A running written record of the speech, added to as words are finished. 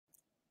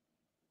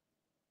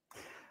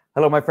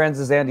Hello, my friends.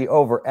 This is Andy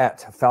over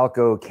at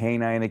Falco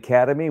Canine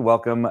Academy.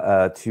 Welcome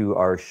to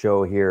our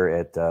show here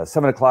at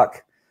 7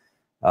 o'clock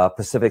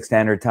Pacific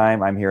Standard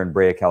Time. I'm here in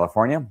Brea,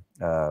 California,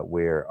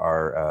 where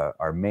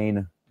our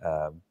main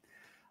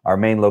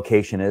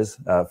location is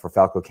for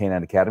Falco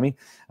Canine Academy.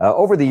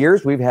 Over the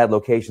years, we've had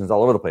locations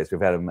all over the place. We've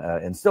had them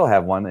and still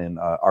have one in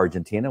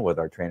Argentina with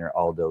our trainer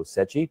Aldo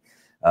Secchi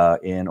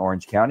in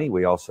Orange County.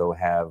 We also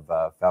have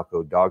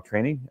Falco Dog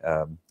Training.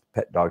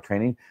 Pet dog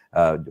training,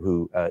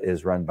 who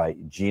is run by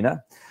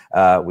Gina.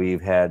 We've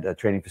had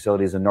training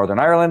facilities in Northern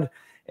Ireland,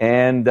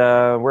 and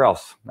where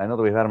else? I know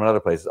that we've had them in other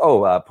places.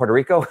 Puerto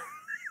Rico.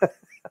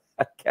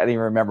 I can't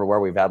even remember where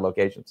we've had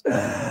locations,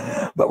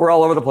 but we're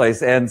all over the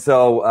place. And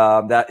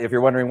so that, if you're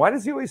wondering, why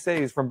does he always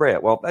say he's from Brea?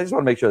 Well, I just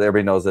want to make sure that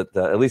everybody knows that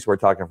at least we're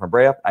talking from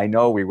Brea. I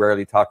know we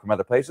rarely talk from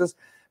other places,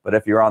 but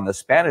if you're on the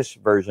Spanish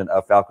version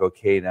of Falco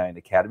Canine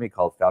Academy,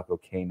 called Falco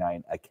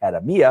Canine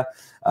Academia,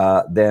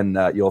 then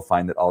you'll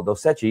find that Aldo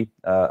Secchi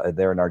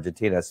there in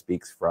Argentina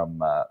speaks from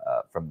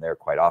there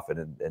quite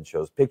often and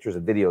shows pictures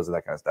and videos and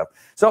that kind of stuff.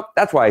 So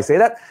that's why I say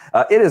that.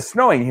 It is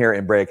snowing here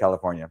in Brea,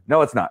 California.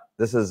 No, it's not.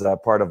 This is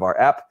part of our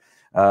app.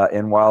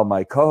 And while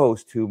my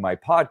co-host to my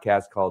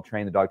podcast called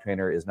Train the Dog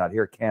Trainer is not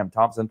here, Cam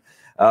Thompson,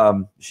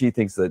 she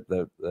thinks that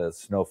the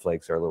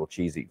snowflakes are a little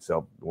cheesy.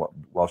 So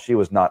while she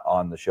was not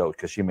on the show,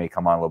 because she may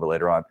come on a little bit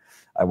later on,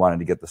 I wanted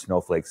to get the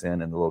snowflakes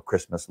in and the little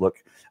Christmas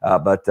look.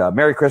 But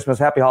Merry Christmas,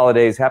 Happy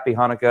Holidays, Happy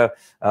Hanukkah,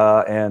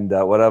 and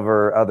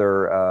whatever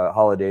other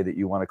holiday that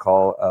you want to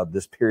call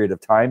this period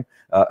of time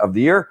of the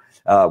year.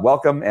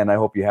 Welcome, and I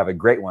hope you have a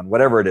great one,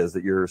 whatever it is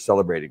that you're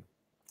celebrating.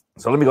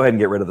 So let me go ahead and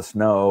get rid of the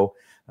snow.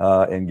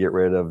 And get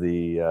rid of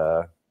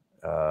the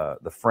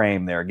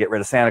frame there, get rid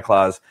of Santa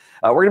Claus.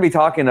 We're going to be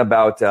talking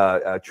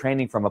about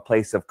training from a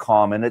place of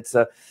calm, and it's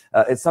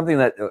something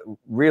that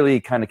really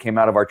kind of came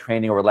out of our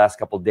training over the last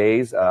couple of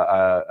days.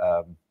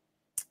 I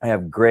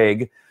have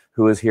Greg,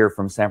 who is here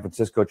from San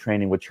Francisco,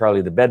 training with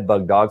Charlie the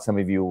bedbug dog. Some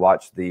of you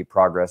watched the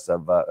progress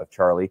of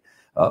Charlie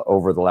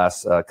over the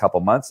last couple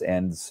months,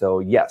 and so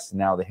yes,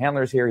 now the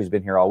handler's here. He's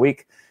been here all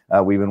week.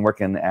 We've been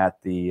working at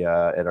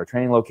our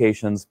training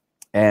locations,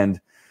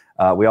 and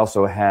we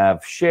also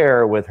have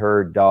Cher with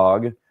her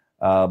dog,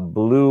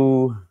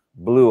 Blue.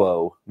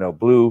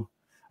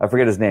 I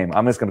forget his name.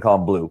 I'm just going to call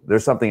him Blue.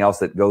 There's something else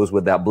that goes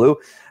with that Blue,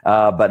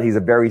 but he's a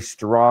very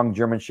strong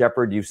German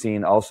Shepherd. You've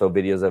seen also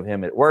videos of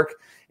him at work,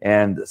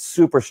 and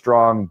super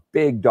strong,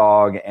 big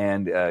dog.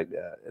 And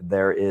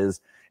there is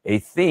a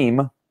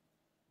theme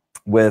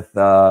with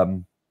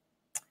kind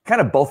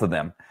of both of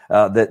them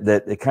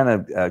that it kind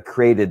of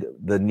created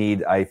the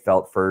need I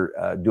felt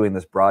for doing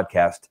this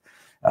broadcast.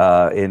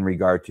 In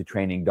regard to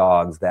training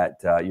dogs,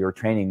 that your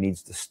training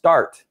needs to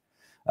start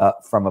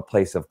from a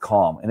place of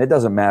calm. And it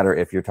doesn't matter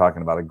if you're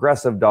talking about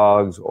aggressive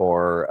dogs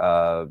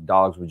or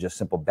dogs with just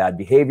simple bad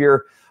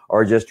behavior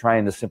or just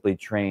trying to simply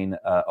train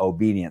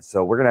obedience.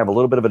 So we're going to have a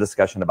little bit of a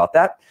discussion about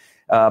that.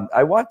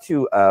 I want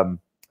to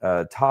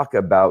talk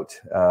about,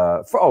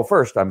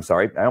 first, I'm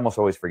sorry, I almost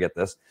always forget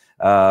this.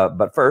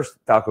 But first,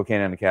 Falco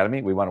Canine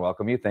Academy, we want to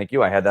welcome you. Thank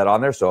you. I had that on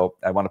there, so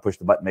I want to push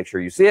the button, make sure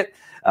you see it.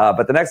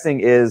 But the next thing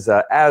is,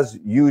 as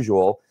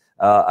usual,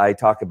 I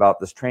talk about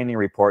this training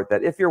report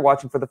that if you're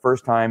watching for the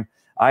first time,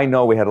 I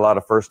know we had a lot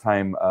of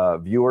first-time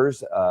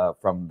viewers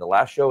from the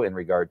last show in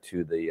regard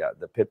to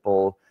the pit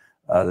bull,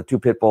 the two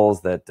pit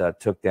bulls that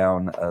took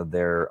down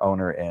their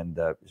owner, and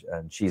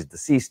she's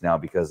deceased now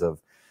because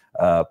of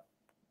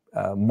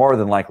more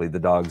than likely the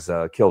dogs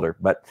killed her.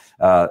 But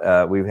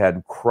we've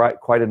had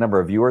quite a number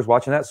of viewers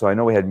watching that, so I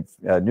know we had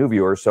new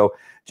viewers. So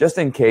just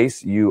in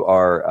case you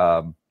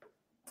are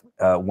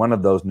one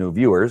of those new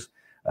viewers,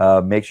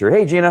 make sure,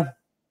 hey, Gina,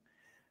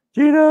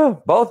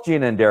 both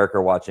Gina and Derek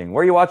are watching.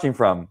 Where are you watching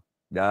from?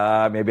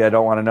 Maybe I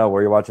don't want to know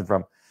where you're watching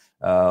from.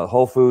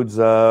 Whole Foods,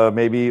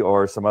 maybe,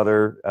 or some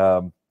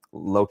other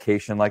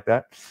location like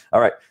that.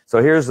 All right,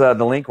 so here's the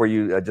link where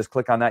you just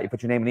click on that. You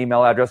put your name and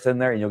email address in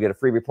there, and you'll get a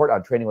free report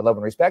on training with love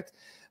and respect.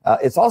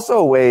 It's also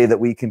a way that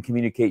we can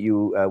communicate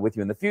with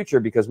you in the future,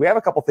 because we have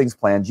a couple things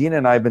planned. Gina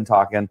and I have been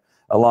talking,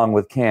 along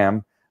with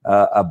Cam,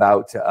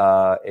 about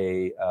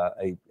an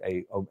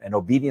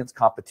obedience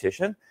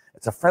competition.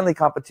 It's a friendly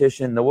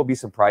competition. There will be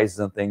some prizes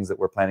and things that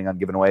we're planning on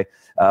giving away,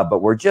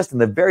 but we're just in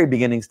the very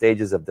beginning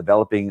stages of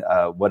developing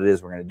what it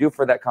is we're going to do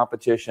for that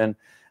competition.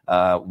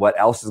 What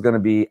else is going to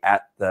be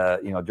at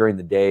during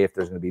the day, if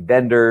there's going to be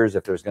vendors,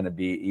 if there's going to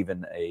be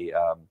even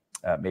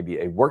maybe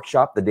a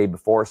workshop the day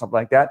before or something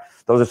like that.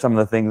 Those are some of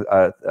the things,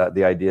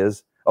 the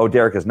ideas. Oh,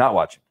 Derek is not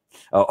watching.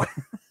 Oh,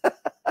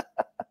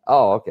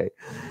 oh, okay.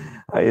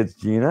 Hi, it's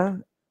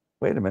Gina.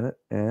 Wait a minute.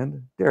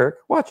 And Derek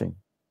watching.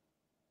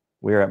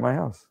 We're at my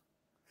house.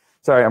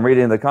 Sorry, I'm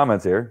reading the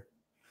comments here.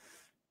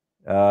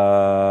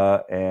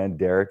 And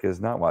Derek is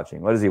not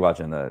watching. What is he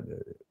watching?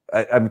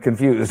 I'm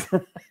confused.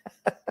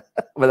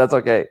 But that's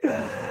okay.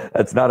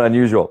 That's not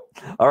unusual.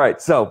 All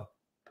right. So,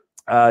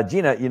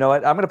 Gina, you know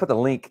what? I'm going to put the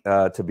link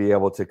to be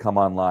able to come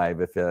on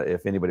live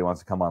if anybody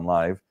wants to come on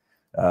live.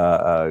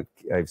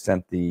 I've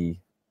sent the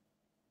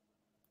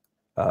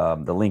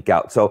the link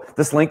out. So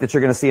this link that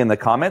you're going to see in the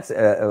comments,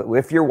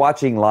 if you're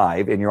watching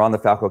live and you're on the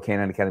Falco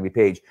Canine Academy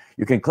page,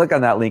 you can click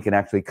on that link and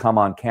actually come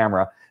on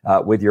camera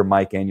with your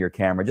mic and your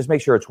camera. Just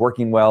make sure it's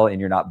working well and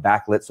you're not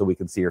backlit so we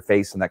can see your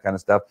face and that kind of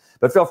stuff.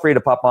 But feel free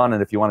to pop on,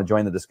 and if you want to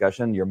join the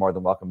discussion, you're more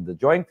than welcome to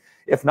join.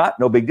 If not,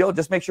 no big deal.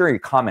 Just make sure you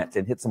comment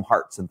and hit some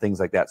hearts and things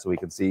like that so we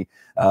can see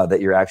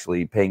that you're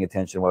actually paying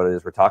attention to what it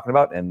is we're talking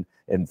about. And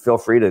feel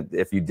free to,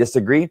 if you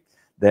disagree,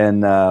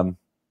 then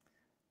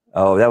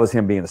oh, that was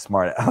him being a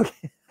smart.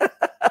 Okay.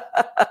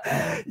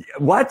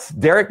 What?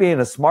 Derek being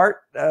a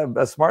smart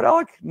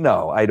aleck?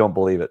 No, I don't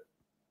believe it.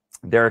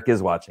 Derek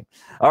is watching.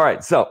 All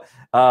right. So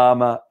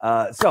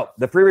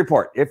the free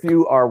report, if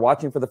you are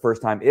watching for the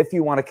first time, if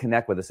you want to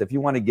connect with us, if you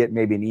want to get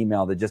maybe an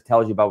email that just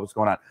tells you about what's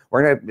going on,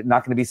 we're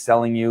not going to be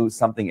selling you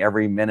something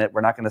every minute.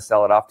 We're not going to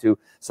sell it off to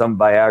some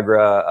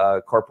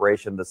Viagra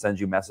corporation that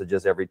sends you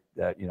messages every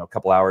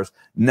couple hours.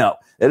 No,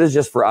 it is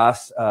just for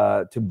us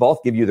to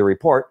both give you the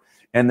report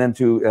and then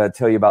to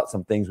tell you about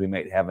some things we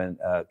might have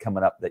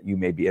coming up that you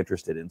may be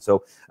interested in.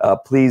 So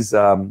please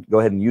go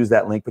ahead and use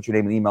that link, put your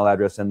name and email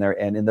address in there,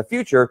 and in the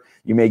future,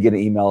 you may get an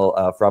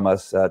email from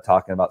us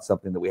talking about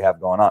something that we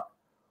have going on.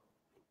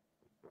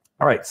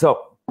 All right,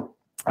 so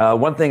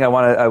one thing I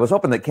was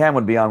hoping that Cam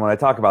would be on when I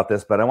talk about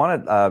this, but I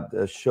want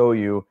to show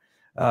you,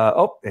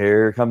 oh,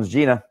 here comes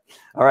Gina.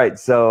 All right,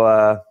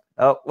 so,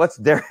 oh, what's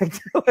Derek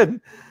doing?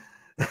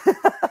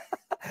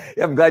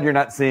 Yeah, I'm glad you're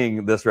not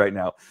seeing this right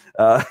now.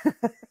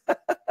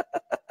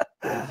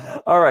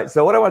 All right,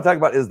 so what I want to talk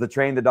about is the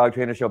Train the Dog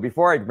Trainer show.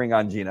 Before I bring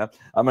on Gina,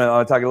 I'm going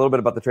to talk a little bit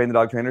about the Train the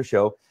Dog Trainer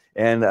show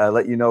and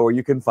let you know where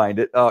you can find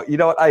it. Oh, you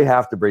know what? I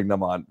have to bring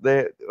them on.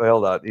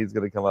 Hold on. He's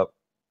going to come up.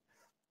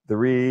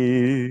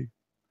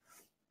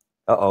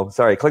 Uh-oh,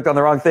 sorry. Clicked on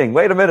the wrong thing.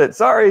 Wait a minute.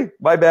 Sorry.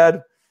 My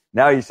bad.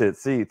 Now you should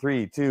see.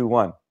 3, 2,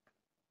 1.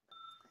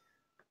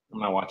 I'm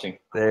not watching.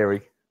 There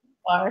we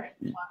are.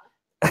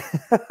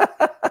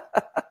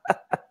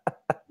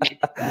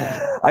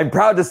 I'm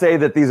proud to say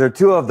that these are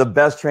two of the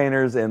best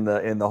trainers in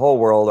the whole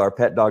world, our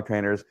pet dog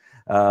trainers.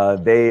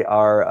 They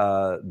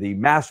are the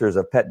masters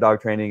of pet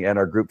dog training and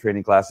our group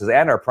training classes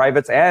and our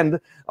privates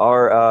and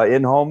our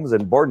in-homes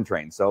and board and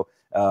train. So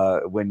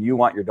when you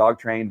want your dog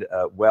trained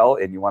well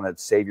and you want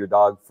to save your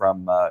dog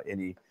from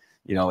any,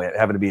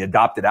 having to be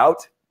adopted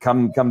out,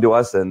 come to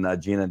us, and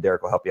Gina and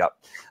Derek will help you out.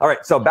 All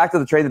right, so back to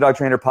the Train the Dog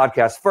Trainer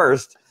podcast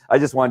first. I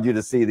just wanted you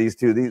to see these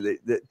two.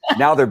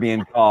 Now they're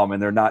being calm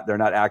and they're not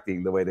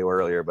acting the way they were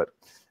earlier, but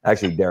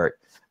actually Derek.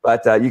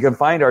 But you can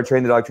find our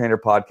Train the Dog Trainer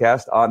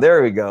podcast on.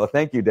 There we go.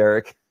 Thank you,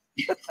 Derek.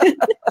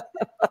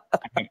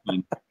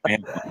 I'm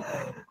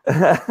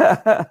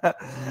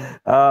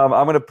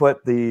going to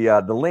put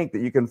the link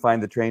that you can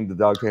find the Train the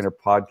Dog Trainer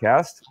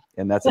podcast,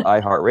 and that's at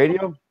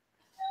iHeartRadio,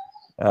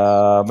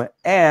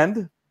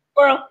 and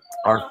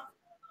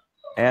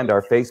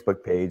our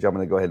Facebook page. I'm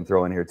going to go ahead and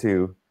throw in here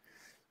too.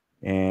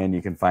 And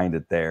you can find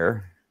it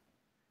there.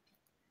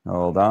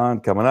 Hold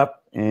on, coming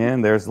up.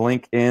 And there's a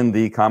link in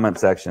the comment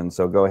section.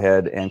 So go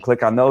ahead and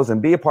click on those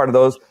and be a part of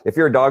those. If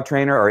you're a dog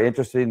trainer or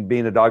interested in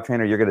being a dog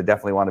trainer, you're going to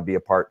definitely want to be a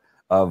part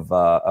of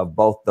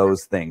both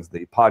those things,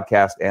 the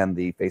podcast and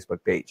the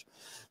Facebook page.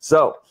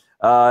 So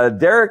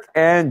Derek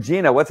and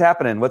Gina, what's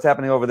happening? What's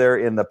happening over there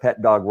in the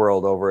pet dog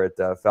world over at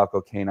Falco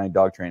Canine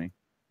Dog Training?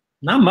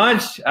 Not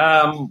much.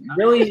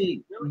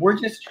 Really, we're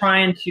just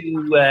trying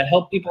to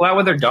help people out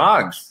with their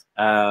dogs.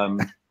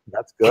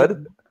 That's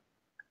good.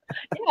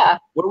 Yeah.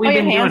 What have we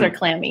been your hands doing? Are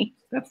clammy.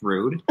 That's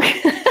rude.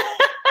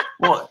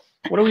 Well,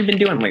 what have we been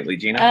doing lately,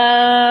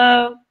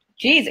 Gina?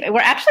 Geez,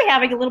 we're actually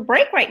having a little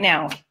break right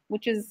now,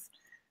 which is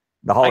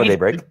the holiday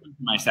break.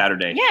 My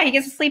Saturday. Yeah, he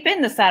gets to sleep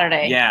in this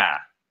Saturday. Yeah.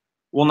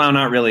 Well, no,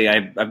 not really.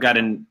 I've got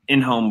an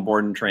in-home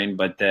board and train,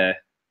 but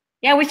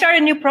yeah, we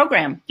started a new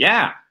program.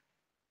 Yeah.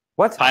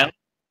 What's pilot?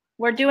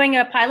 We're doing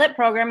a pilot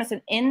program. It's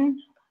an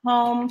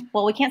in-home.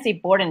 Well, we can't say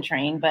board and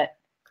train, but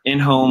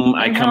in-home.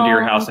 I come to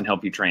your house and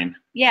help you train.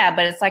 Yeah,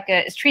 but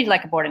it's treated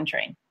like a board and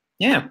train.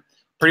 Yeah.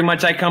 Pretty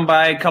much I come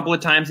by a couple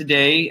of times a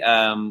day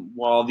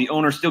while the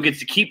owner still gets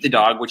to keep the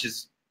dog, which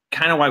is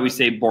kind of why we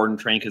say board and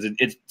train, because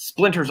it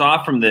splinters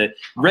off from the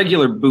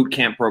regular boot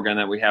camp program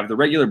that we have, the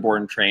regular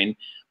board and train.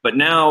 But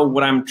now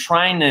what I'm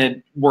trying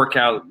to work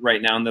out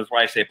right now, and that's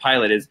why I say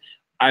pilot, is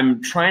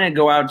I'm trying to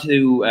go out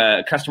to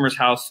a customer's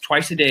house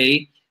twice a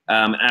day,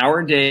 an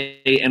hour a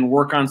day, and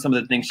work on some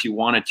of the things she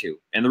wanted to.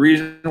 And the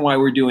reason why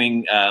we're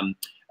doing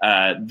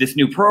this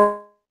new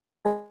program,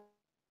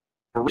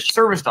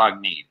 service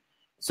dog need.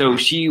 So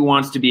she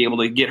wants to be able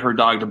to get her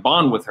dog to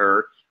bond with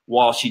her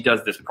while she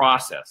does this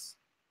process.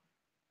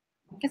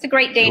 It's a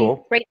great day,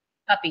 cool. Great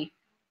puppy.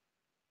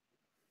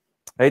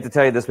 I hate to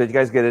tell you this, but you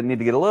guys need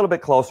to get a little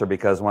bit closer,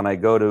 because when I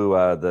go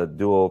to the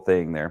dual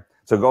thing there,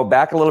 so go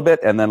back a little bit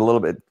and then a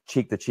little bit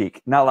cheek to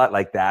cheek, not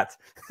like that.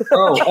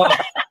 Oh.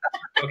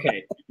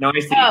 Okay. No, I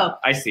see. Oh.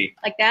 I see.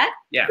 Like that?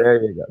 Yeah.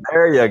 There you go.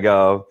 There you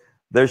go.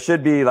 There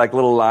should be like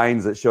little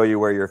lines that show you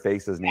where your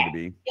faces need to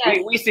be. Yeah.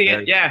 We see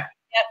it. Yeah.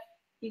 Yep.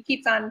 He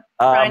keeps on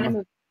trying to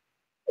move.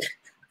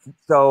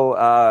 So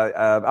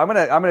I'm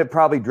gonna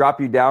probably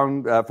drop you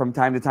down from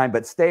time to time,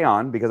 but stay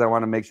on because I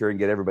want to make sure and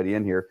get everybody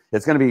in here.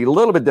 It's going to be a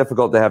little bit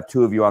difficult to have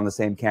two of you on the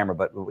same camera,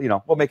 but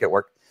we'll make it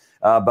work.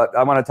 But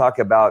I want to talk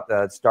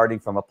about starting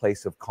from a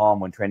place of calm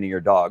when training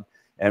your dog.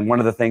 And one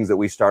of the things that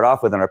we start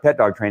off with in our pet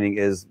dog training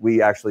is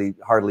we actually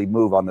hardly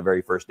move on the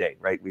very first day,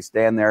 right? We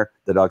stand there,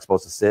 the dog's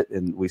supposed to sit,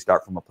 and we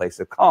start from a place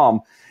of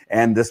calm.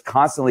 And this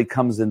constantly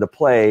comes into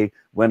play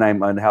when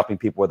I'm helping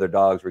people with their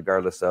dogs,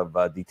 regardless of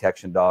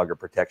detection dog or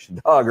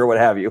protection dog or what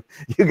have you.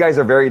 You guys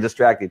are very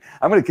distracting.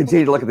 I'm going to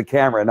continue to look at the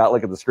camera and not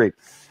look at the screen.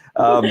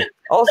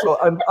 Also,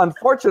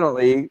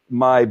 unfortunately,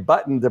 my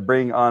button to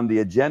bring on the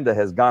agenda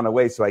has gone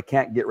away, so I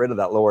can't get rid of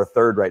that lower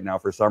third right now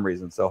for some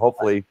reason. So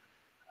hopefully...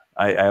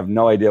 I have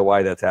no idea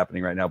why that's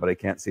happening right now, but I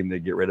can't seem to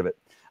get rid of it.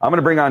 I'm going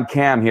to bring on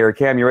Cam here.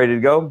 Cam, you ready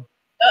to go?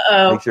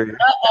 Uh-oh. Make sure you...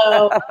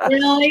 Uh-oh.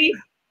 Really?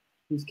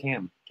 Who's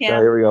Cam? So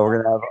here we go.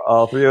 We're going to have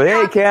all three of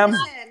you. Hey, Cam.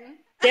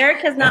 Derek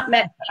has not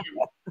met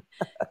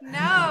Cam.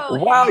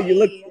 No. Wow,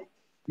 hey.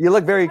 you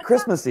look very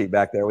Christmassy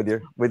back there with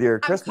your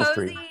Christmas I'm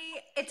cozy.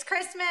 tree. It's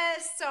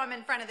Christmas, so I'm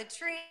in front of the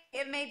tree.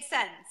 It made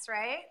sense,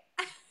 right?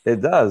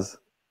 It does.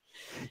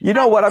 You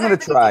know what I'm going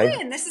to try?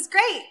 This is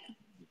great.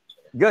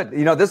 Good.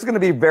 This is going to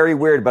be very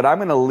weird, but I'm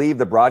going to leave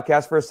the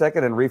broadcast for a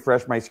second and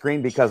refresh my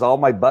screen because all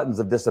my buttons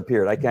have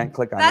disappeared. I can't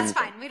click on That's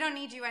anything. fine. We don't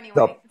need you anyway.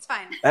 So, it's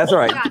fine. That's all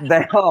right.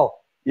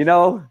 You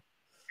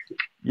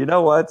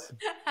know what?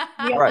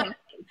 All right.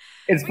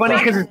 It's funny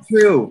because it's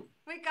true.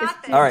 We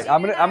got this. All right.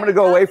 I'm gonna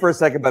go away for a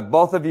second, but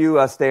both of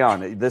you stay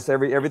on.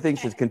 Everything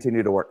should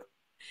continue to work.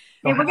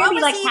 Okay, we're What be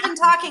was he even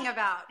talking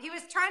about? He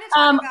was trying to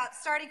talk about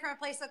starting from a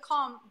place of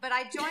calm, but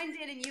I joined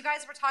in and you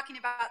guys were talking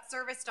about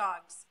service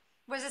dogs.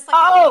 Was this like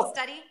a case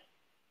study?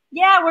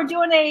 Yeah, we're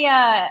doing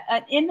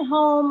an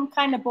in-home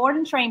kind of board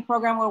and train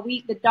program where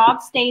the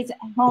dog stays at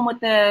home with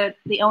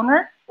the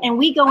owner, and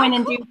we go in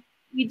and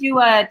do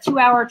a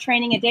 2-hour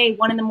training a day,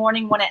 1 in the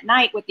morning, 1 at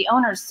night with the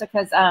owners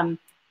because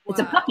it's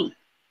a puppy.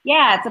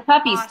 Yeah, it's a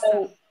puppy, Awesome.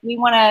 So we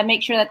want to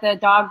make sure that the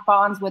dog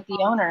bonds with the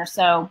owner.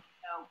 So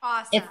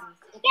Awesome.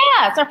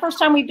 it's our first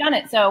time we've done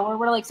it, so we're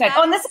really excited.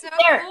 That and this is so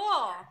Derek.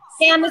 Cool.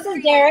 Sam, this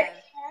is Derek.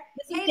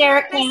 This is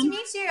Derek. Nice to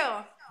meet you.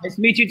 Nice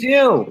to meet you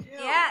too.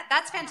 Yeah,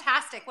 that's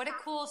fantastic. What a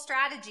cool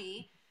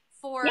strategy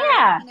for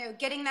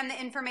getting them the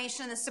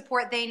information and the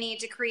support they need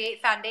to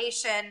create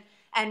foundation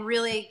and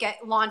really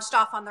get launched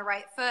off on the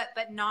right foot,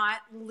 but not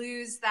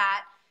lose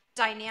that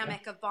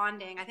dynamic of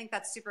bonding. I think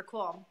that's super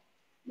cool.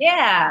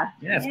 Yeah.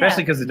 Yeah,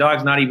 especially because the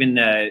dog's not even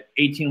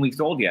 18 weeks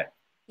old yet.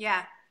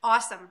 Yeah,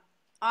 awesome.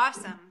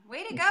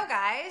 Way to go,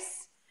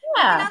 guys.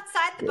 Yeah. Even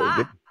outside the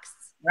box.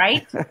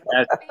 Right?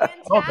 Fantastic.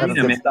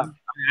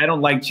 I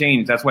don't like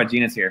change. That's why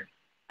Gina's here.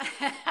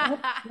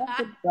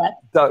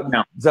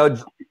 So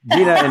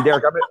Gina and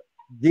Derek,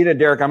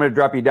 I'm going to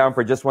drop you down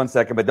for just 1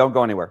 second, but don't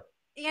go anywhere.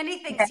 Andy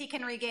thinks he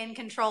can regain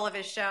control of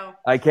his show.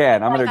 I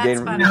can. I'm going to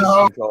regain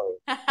control.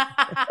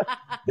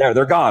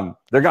 They're gone.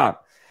 They're gone.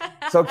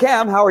 So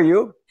Cam, how are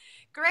you?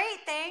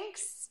 Great,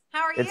 thanks.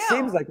 How are you? It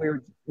seems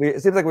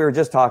like we were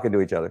just talking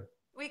to each other.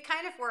 We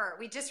kind of were.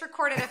 We just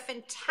recorded a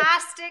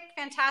fantastic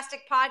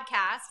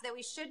podcast that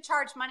we should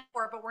charge money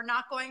for, but we're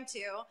not going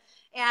to.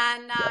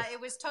 And it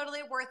was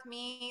totally worth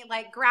me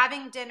like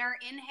grabbing dinner,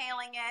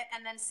 inhaling it,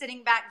 and then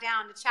sitting back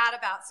down to chat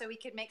about so we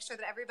could make sure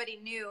that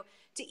everybody knew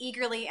to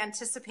eagerly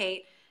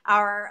anticipate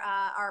our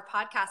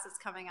podcast that's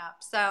coming up.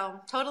 So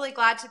totally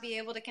glad to be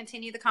able to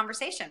continue the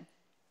conversation.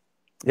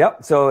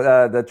 Yep.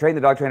 So the Train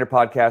the Dog Trainer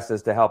podcast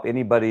is to help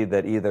anybody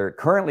that either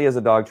currently is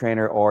a dog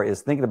trainer or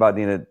is thinking about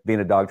being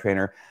a dog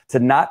trainer to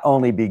not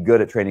only be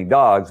good at training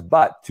dogs,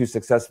 but to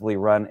successfully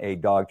run a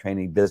dog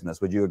training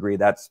business. Would you agree?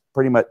 That's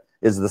pretty much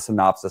is the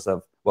synopsis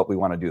of what we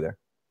want to do there.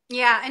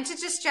 Yeah. And to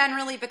just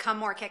generally become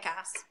more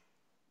kick-ass.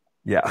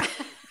 Yeah.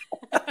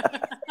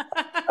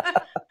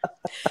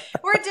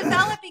 We're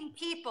developing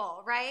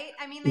people, right?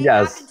 I mean, they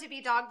Yes. happen to be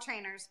dog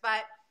trainers,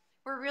 but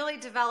we're really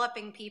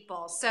developing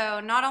people. So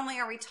not only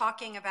are we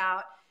talking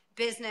about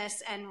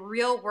business and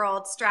real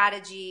world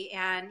strategy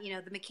and,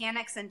 the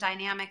mechanics and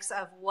dynamics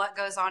of what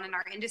goes on in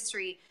our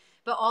industry,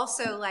 but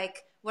also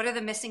like, what are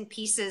the missing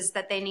pieces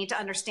that they need to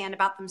understand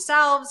about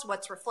themselves,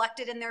 what's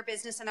reflected in their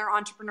business and their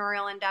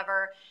entrepreneurial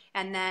endeavor,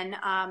 and then,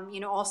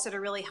 also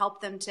to really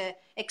help them to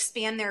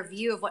expand their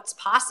view of what's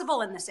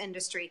possible in this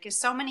industry. Because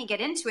so many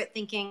get into it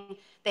thinking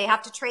they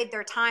have to trade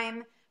their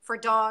time for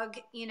dog,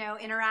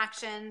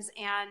 interactions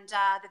and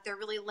that they're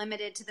really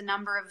limited to the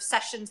number of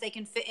sessions they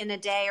can fit in a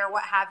day or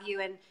what have you.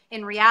 And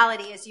in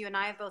reality, as you and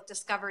I have both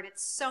discovered,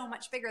 it's so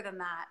much bigger than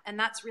that. And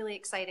that's really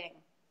exciting.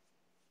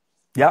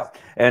 Yeah.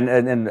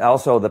 And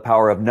also the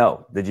power of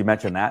no. Did you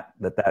mention that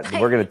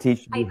we're going to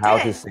teach you how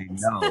to say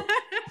no?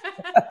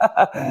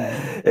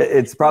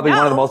 It's probably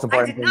one of the most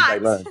important things I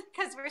learned.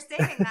 Because we're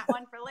saving that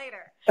one for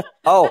later.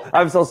 Oh,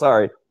 I'm so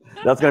sorry.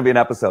 That's going to be an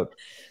episode.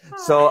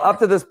 So up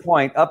to this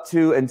point,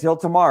 until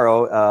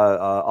tomorrow,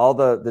 all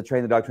the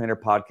Train the Dog Trainer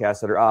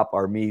podcasts that are up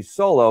are me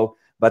solo,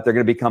 but they're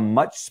going to become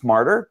much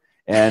smarter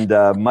and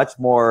much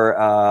more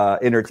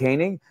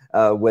entertaining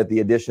with the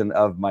addition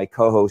of my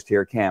co-host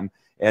here, Cam.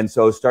 And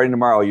so starting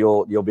tomorrow,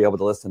 you'll be able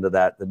to listen to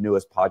the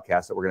newest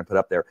podcast that we're going to put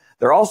up there.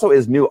 There also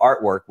is new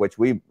artwork, which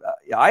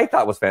I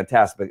thought was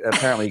fantastic.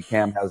 Apparently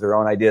Cam has her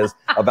own ideas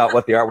about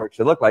what the artwork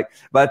should look like.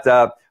 But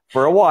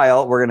for a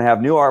while, we're going to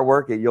have new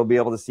artwork. You'll be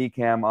able to see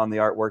Cam on the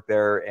artwork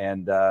there.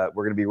 And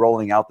we're going to be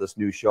rolling out this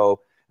new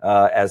show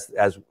as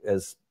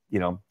you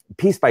know,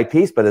 piece by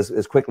piece, but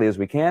as quickly as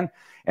we can.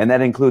 And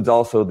that includes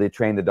also the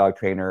Train the Dog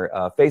Trainer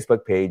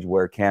Facebook page,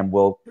 where Cam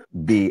will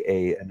be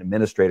an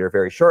administrator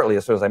very shortly,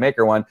 as soon as I make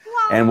her one.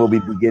 And we'll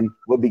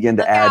begin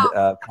to add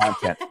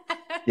content.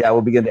 Yeah,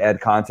 we'll begin to add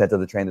content to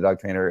the Train the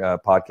Dog Trainer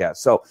podcast.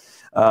 So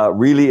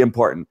really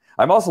important.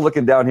 I'm also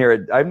looking down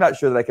here. I'm not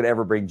sure that I could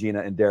ever bring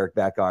Gina and Derek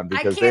back on,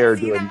 because they are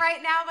doing. I can't see them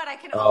right now, but I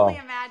can only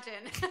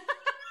imagine.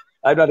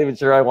 I'm not even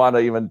sure I want to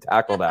even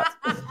tackle that.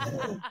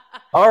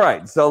 All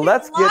right, so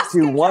let's get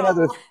to one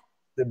other.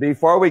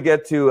 Before we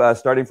get to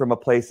starting from a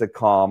place of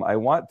calm, I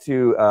want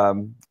to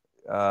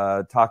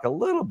talk a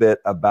little bit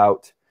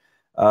about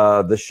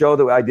the show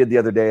that I did the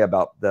other day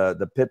about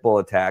the pit bull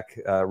attack,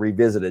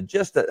 revisited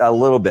just a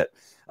little bit.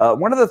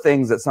 One of the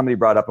things that somebody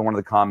brought up in one of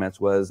the comments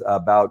was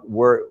about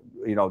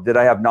did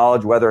I have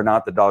knowledge whether or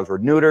not the dogs were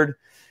neutered?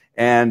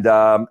 And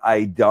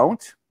I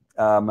don't.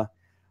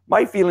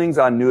 My feelings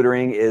on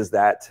neutering is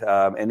that,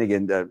 and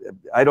again,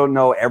 I don't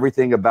know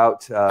everything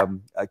about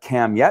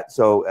Cam yet,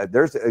 so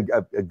there's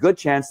a good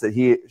chance that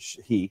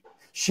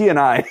she and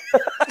I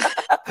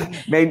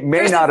may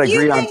not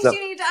agree on stuff. There's a few things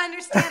you need to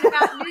understand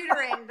about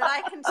neutering that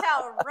I can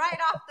tell right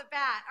off the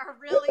bat are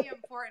really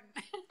important.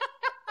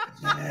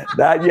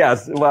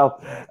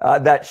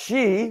 That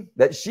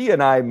she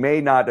and I may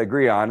not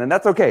agree on, and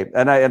that's okay.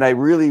 And I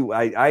really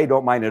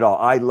don't mind at all.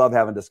 I love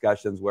having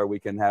discussions where we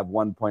can have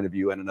one point of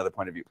view and another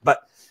point of view. But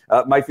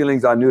my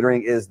feelings on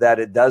neutering is that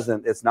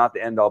it's not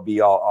the end all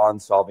be all on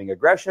solving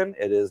aggression.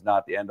 It is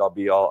not the end all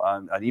be all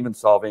on even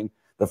solving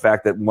the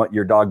fact that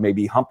your dog may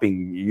be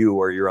humping you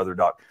or your other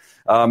dog.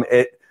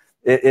 It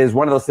is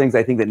one of those things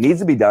I think that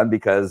needs to be done,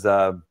 because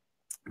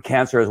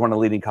cancer is one of the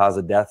leading causes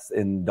of deaths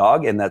in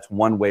dog, and that's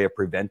one way of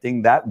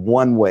preventing that,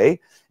 one way.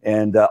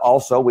 And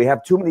also, we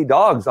have too many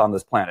dogs on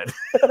this planet,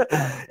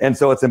 and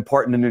so it's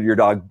important to neuter your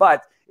dog.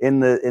 But in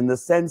the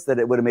sense that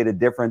it would have made a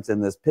difference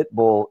in this pit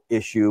bull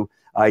issue,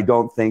 I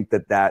don't think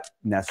that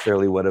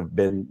necessarily would have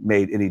been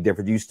made any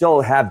difference. You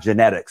still have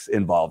genetics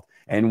involved,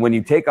 and when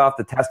you take off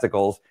the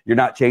testicles, you're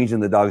not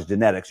changing the dog's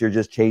genetics. You're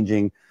just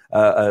changing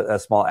a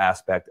small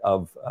aspect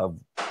of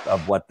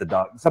what the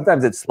dog.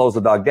 Sometimes it slows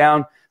the dog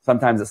down.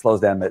 Sometimes it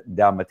slows down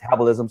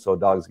metabolism, so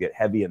dogs get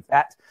heavy and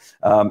fat.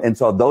 And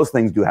so those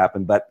things do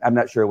happen, but I'm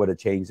not sure it would have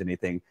changed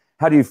anything.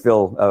 How do you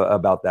feel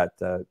about that,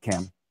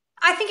 Cam?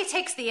 I think it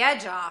takes the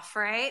edge off,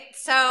 right?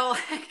 So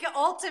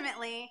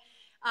ultimately,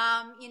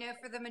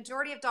 for the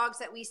majority of dogs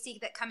that we see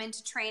that come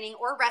into training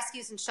or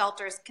rescues and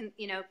shelters,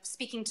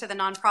 speaking to the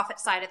nonprofit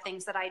side of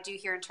things that I do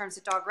here in terms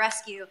of dog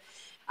rescue,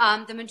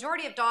 the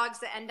majority of dogs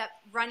that end up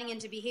running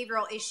into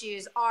behavioral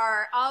issues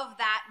are of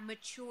that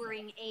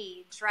maturing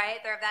age, right?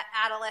 They're of that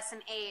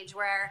adolescent age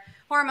where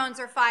hormones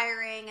are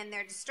firing and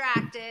they're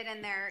distracted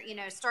and they're,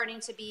 starting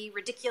to be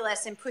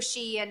ridiculous and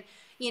pushy. And,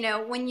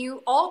 when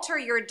you alter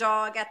your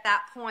dog at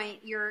that point,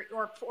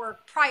 or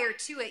prior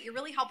to it, you're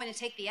really helping to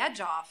take the edge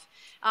off.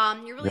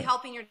 You're really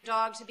helping your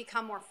dog to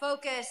become more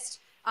focused,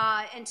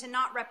 and to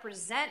not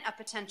represent a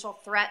potential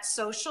threat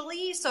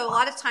socially. So a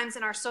lot of times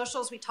in our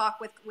socials, we talk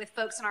with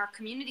folks in our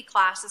community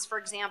classes, for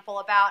example,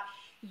 about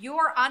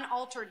your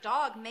unaltered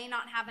dog may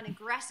not have an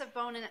aggressive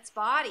bone in its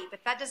body,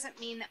 but that doesn't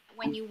mean that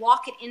when you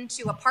walk it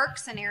into a park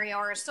scenario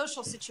or a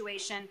social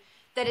situation,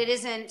 that it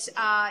isn't,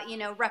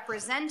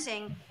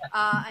 representing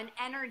an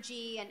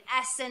energy, an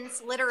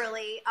essence,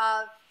 literally,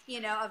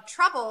 of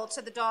trouble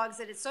to the dogs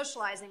that it's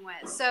socializing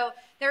with. So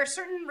there are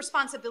certain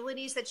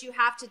responsibilities that you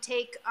have to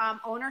take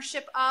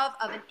ownership of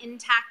an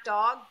intact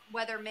dog,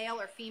 whether male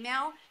or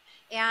female.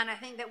 And I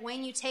think that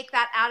when you take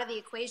that out of the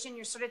equation,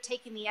 you're sort of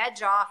taking the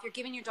edge off. You're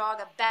giving your dog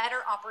a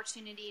better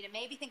opportunity to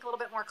maybe think a little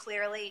bit more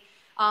clearly,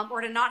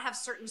 or to not have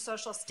certain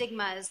social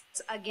stigmas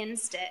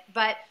against it.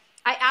 But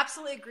I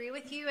absolutely agree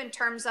with you in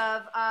terms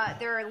of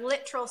there are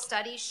literal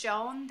studies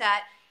shown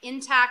that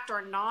intact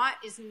or not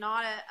is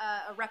not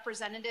a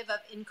representative of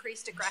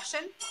increased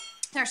aggression.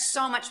 There's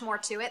so much more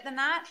to it than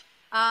that.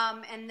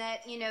 And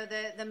that,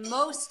 the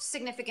most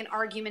significant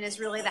argument is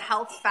really the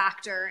health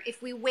factor.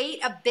 If we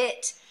wait a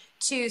bit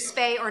to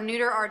spay or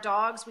neuter our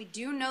dogs, we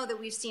do know that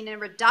we've seen a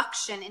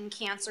reduction in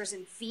cancers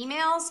in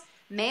females.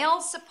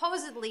 Males,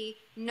 supposedly,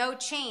 no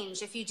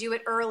change if you do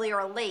it early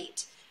or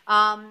late.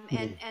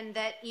 And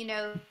that,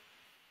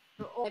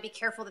 be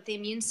careful that the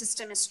immune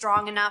system is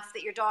strong enough,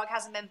 that your dog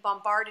hasn't been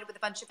bombarded with a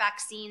bunch of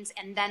vaccines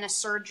and then a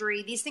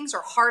surgery. These things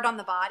are hard on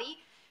the body.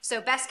 So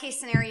best case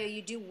scenario,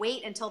 you do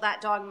wait until that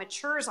dog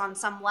matures on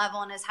some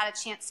level and has had a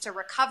chance to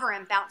recover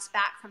and bounce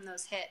back from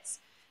those hits.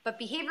 But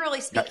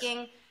behaviorally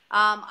speaking,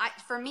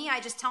 for me, I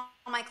just tell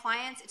my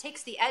clients, it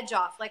takes the edge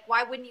off. Like,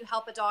 why wouldn't you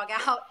help a dog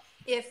out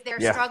if they're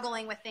Yeah.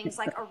 struggling with things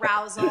like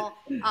arousal,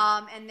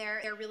 and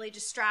they're really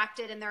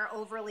distracted and they're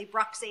overly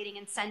bruxating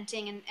and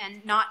scenting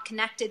and not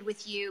connected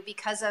with you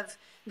because of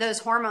those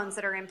hormones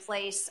that are in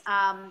place,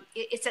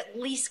 it's at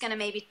least going to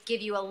maybe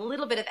give you a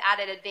little bit of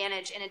added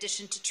advantage in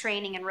addition to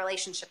training and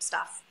relationship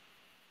stuff.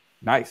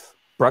 Nice.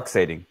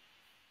 Bruxating.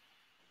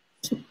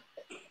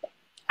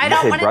 I Did you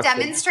don't say want to bruxating?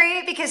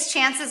 demonstrate because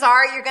chances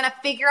are you're going to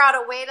figure out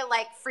a way to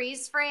like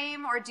freeze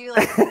frame or do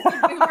like a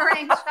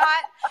boomerang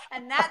shot,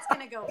 and that's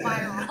going to go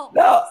viral.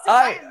 No, so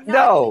I'm not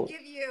going to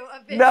give you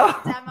a visual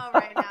demo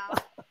right now.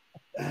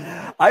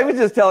 I was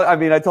just telling, I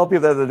mean, I told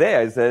people the other day,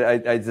 I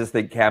said, I just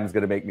think Cam's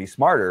going to make me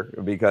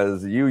smarter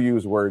because you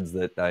use words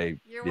that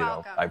You're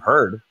welcome. I've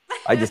heard.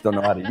 I just don't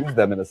know how to use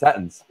them in a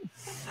sentence.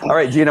 All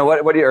right, Gina,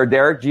 what do you, or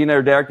Derek, Gina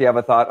or Derek, do you have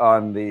a thought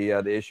on the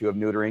issue of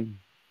neutering?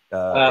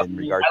 In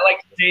regard I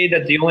like to say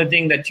that the only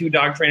thing that two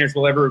dog trainers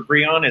will ever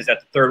agree on is that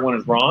the third one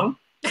is wrong.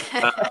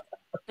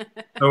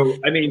 So,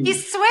 I mean,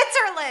 He's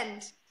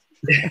Switzerland.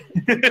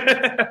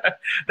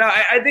 No,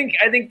 I think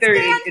there.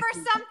 Stand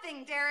for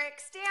something, Derek.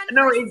 Stand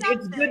No, for it's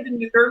something. good to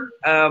neuter.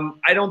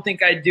 I don't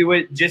think I'd do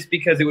it just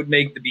because it would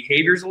make the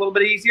behaviors a little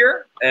bit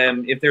easier.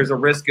 If there's a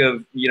risk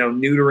of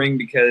neutering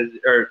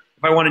or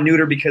if I want to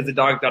neuter because the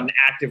dog's got an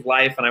active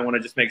life and I want to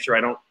just make sure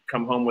I don't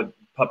come home with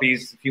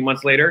puppies a few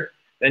months later,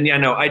 then yeah,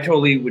 no, I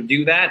totally would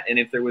do that. And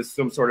if there was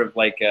some sort of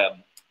like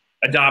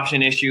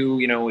adoption issue,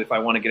 if I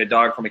want to get a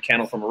dog from a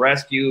kennel from a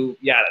rescue,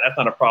 yeah, that's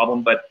not a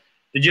problem. But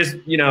to just,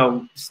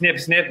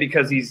 snip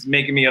because he's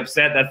making me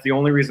upset, that's the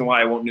only reason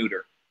why I won't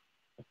neuter.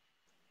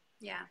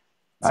 Yeah.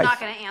 It's Nice. not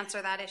going to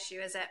answer that issue,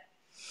 is it?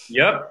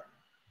 Yep.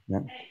 Yeah.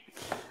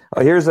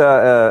 Oh, here's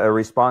a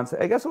response.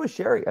 I guess it was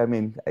Sherry. I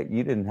mean,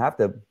 you didn't have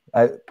to.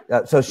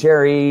 So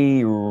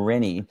Sherry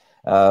Rennie,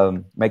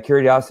 my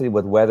curiosity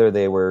with whether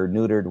they were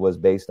neutered was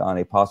based on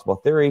a possible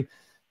theory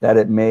that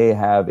it may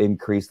have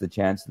increased the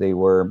chance they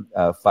were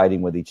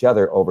fighting with each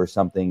other over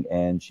something,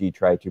 and she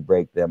tried to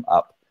break them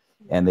up,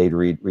 and they'd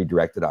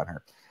redirected on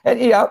her. And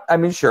yeah, I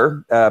mean,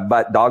 sure,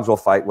 but dogs will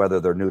fight whether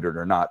they're neutered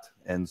or not,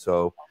 and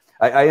so.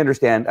 I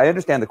understand. I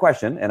understand the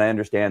question, and I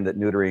understand that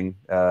neutering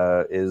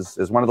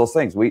is one of those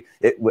things.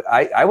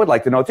 I would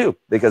like to know too,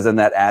 because then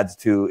that adds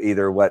to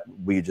either what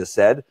we just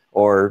said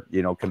or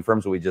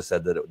confirms what we just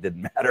said, that it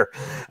didn't matter.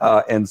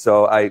 And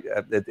so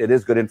it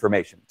is good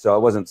information. So I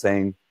wasn't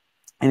saying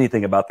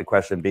anything about the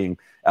question being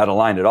out of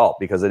line at all,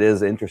 because it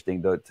is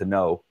interesting to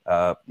know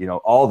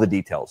all the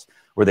details.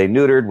 Were they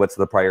neutered? What's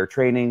the prior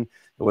training?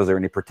 Was there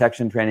any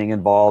protection training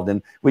involved?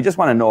 And we just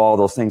want to know all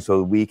those things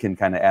so we can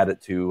kind of add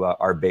it to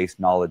our base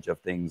knowledge of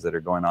things that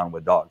are going on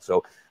with dogs.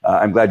 So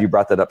I'm glad you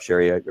brought that up,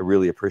 Sherry. I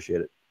really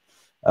appreciate it.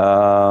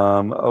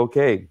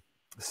 Okay.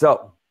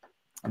 So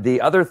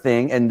the other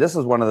thing, and this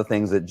is one of the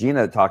things that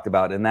Gina talked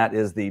about, and that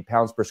is the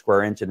pounds per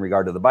square inch in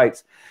regard to the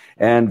bites,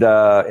 and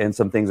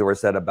some things that were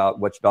said about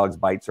which dogs'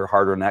 bites are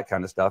harder and that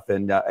kind of stuff.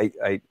 And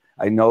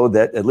I know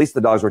that at least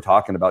the dogs we're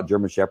talking about,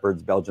 German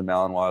Shepherds, Belgian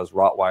Malinois,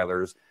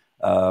 Rottweilers,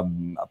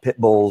 pit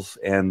bulls,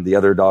 and the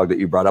other dog that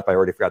you brought up, I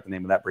already forgot the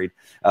name of that breed,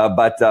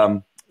 but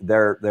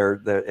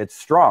they're it's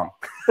strong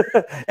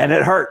and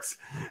it hurts,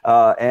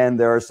 and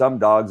there are some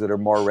dogs that are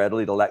more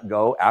readily to let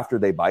go after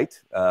they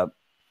bite,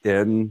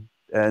 and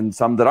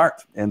some that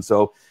aren't. And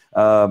so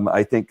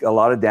I think a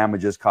lot of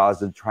damage is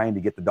caused in trying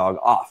to get the dog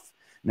off.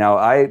 Now,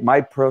 my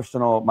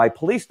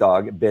police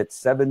dog bit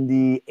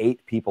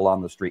 78 people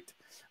on the street.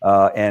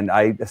 And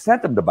I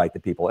sent him to bite the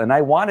people, and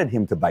I wanted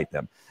him to bite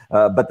them.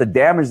 But the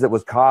damage that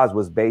was caused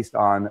was based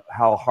on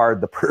how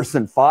hard the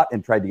person fought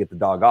and tried to get the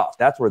dog off.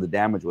 That's where the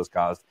damage was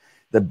caused.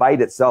 The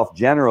bite itself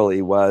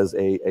generally was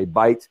a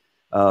bite,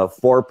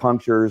 4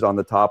 punctures on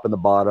the top and the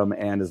bottom.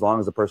 And as long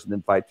as the person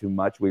didn't fight too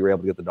much, we were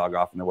able to get the dog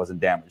off and there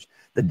wasn't damage.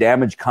 The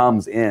damage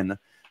comes in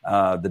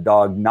the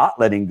dog not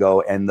letting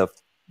go and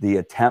the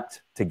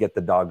attempt to get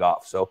the dog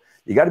off. So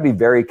you got to be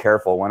very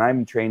careful. When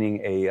I'm training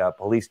a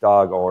police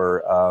dog or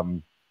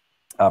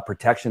a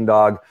protection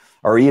dog,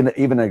 or even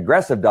an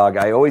aggressive dog,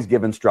 I always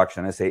give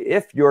instruction. I say,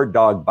 if your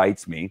dog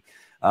bites me,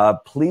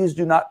 please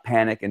do not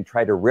panic and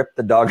try to rip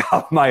the dog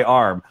off my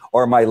arm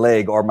or my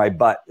leg or my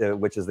butt,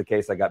 which is the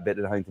case. I got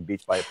bitten in Huntington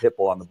Beach by a pit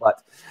bull on the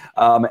butt.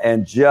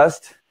 And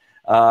just,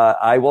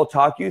 I will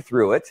talk you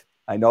through it.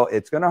 I know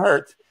it's going to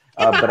hurt,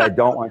 but I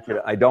don't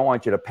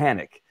want you to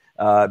panic.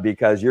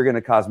 Because you're going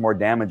to cause more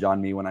damage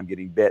on me when I'm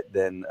getting bit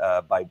than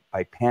by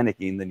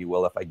panicking than you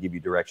will if I give you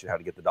direction how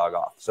to get the dog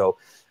off. So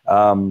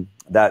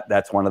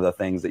that's one of the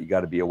things that you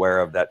got to be aware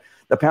of. That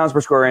the pounds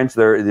per square inch,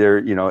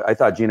 they're I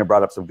thought Gina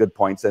brought up some good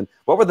points. And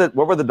what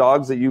were the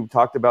dogs that you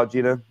talked about,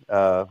 Gina,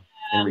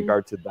 in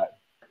regard to that?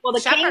 Well, the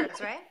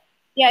Shepherds, right?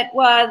 Yeah,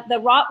 well, the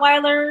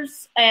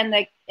Rottweilers and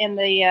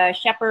the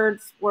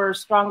Shepherds were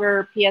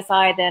stronger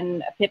PSI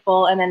than a pit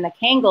bull, and then the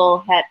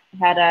Kangal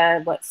had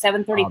a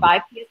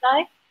 735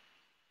 PSI.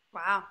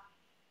 Wow.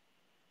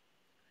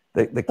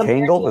 The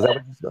Kangal, is that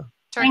what you said?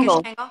 Turkish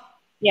Kangal. Kangal?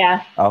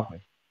 Yeah. Oh,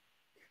 okay.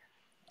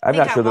 I'm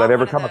not sure that I've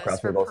ever come across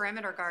for those.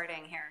 perimeter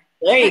guarding here.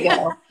 There you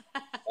go.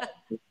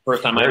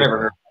 First time I've ever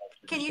heard.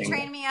 Can you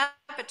train me up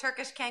a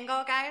Turkish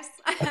Kangal, guys?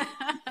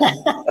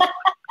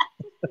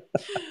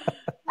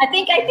 I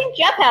think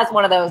Jeff has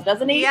one of those,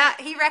 doesn't he? Yeah,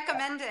 he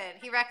recommended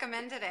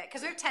it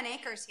because we have 10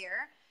 acres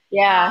here.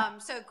 Yeah.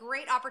 So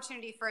great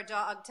opportunity for a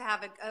dog to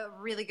have a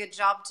really good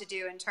job to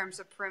do in terms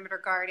of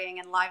perimeter guarding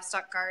and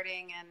livestock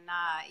guarding. And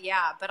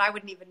but I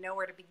wouldn't even know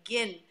where to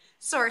begin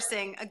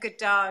sourcing a good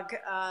dog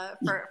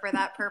for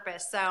that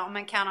purpose. So I'm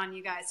going to count on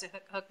you guys to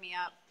hook me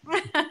up.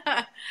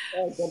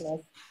 Oh,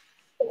 goodness.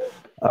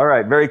 All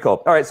right, very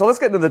cool. All right, so let's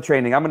get into the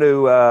training.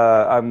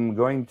 I'm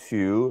going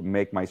to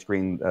make my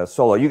screen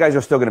solo. You guys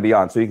are still going to be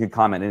on, so you can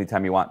comment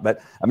anytime you want.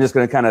 But I'm just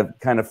going to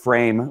kind of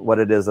frame what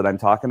it is that I'm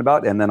talking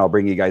about, and then I'll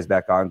bring you guys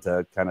back on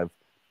to kind of,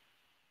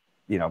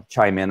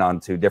 chime in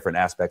onto different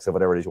aspects of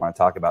whatever it is you want to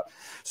talk about.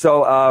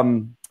 So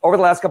over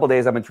the last couple of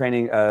days, I've been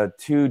training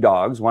 2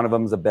 dogs. One of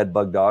them is a bed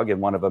bug dog,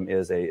 and one of them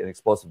is an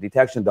explosive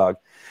detection dog.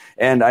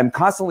 And I'm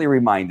constantly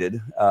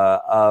reminded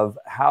of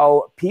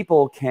how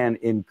people can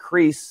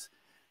increase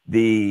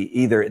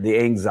either the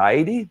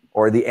anxiety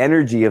or the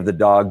energy of the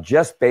dog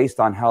just based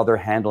on how they're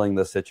handling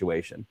the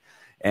situation.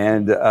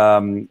 And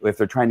if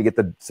they're trying to get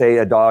say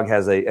a dog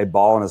has a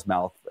ball in his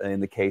mouth, in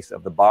the case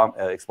of the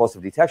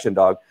explosive detection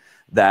dog,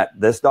 that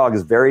this dog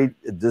is very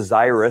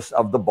desirous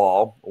of the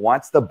ball,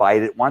 wants to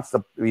bite it, wants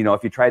to,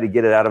 if you try to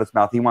get it out of its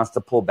mouth, he wants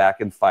to pull back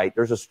and fight.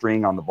 There's a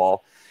string on the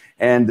ball.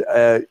 And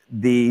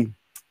the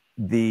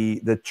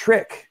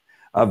trick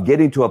of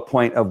getting to a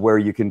point of where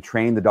you can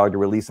train the dog to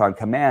release on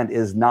command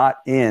is not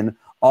in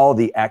all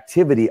the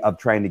activity of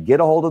trying to get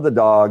a hold of the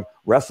dog,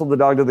 wrestle the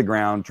dog to the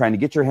ground, trying to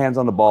get your hands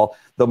on the ball.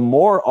 The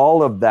more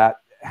all of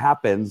that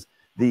happens,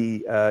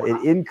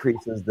 it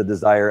increases the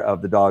desire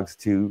of the dogs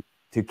to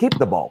keep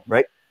the ball,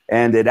 right?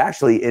 And it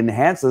actually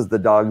enhances the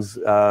dog's,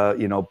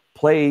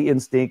 play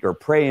instinct or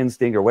prey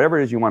instinct or whatever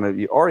it is you want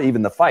to, or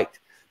even the fight.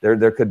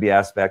 There could be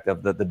aspect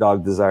of the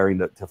dog desiring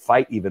to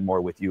fight even more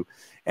with you,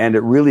 and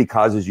it really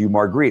causes you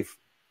more grief.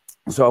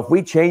 So if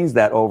we change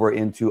that over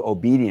into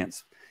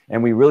obedience,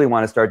 and we really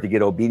want to start to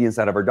get obedience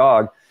out of our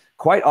dog,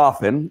 quite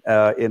often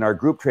in our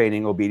group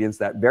training obedience,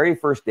 that very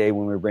first day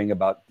when we bring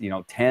about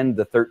 10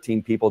 to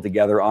 13 people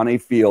together on a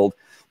field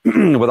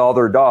with all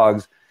their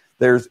dogs,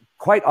 there's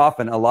quite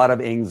often a lot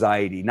of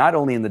anxiety, not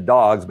only in the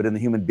dogs, but in the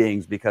human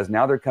beings, because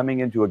now they're coming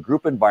into a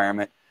group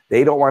environment.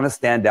 They don't want to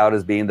stand out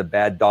as being the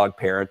bad dog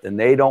parent, and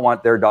they don't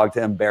want their dog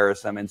to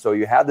embarrass them. And so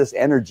you have this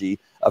energy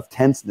of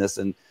tenseness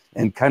and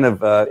kind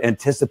of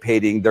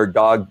anticipating their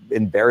dog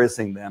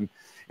embarrassing them.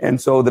 And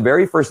so the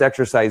very first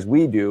exercise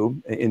we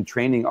do in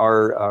training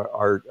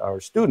our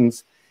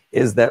students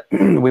is that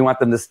we want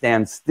them to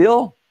stand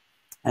still,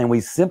 and we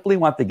simply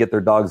want to get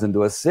their dogs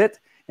into a sit,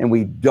 and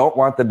we don't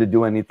want them to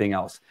do anything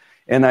else.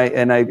 And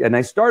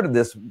I started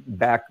this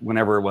back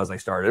whenever it was I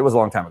started. It was a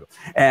long time ago.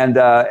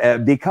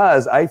 And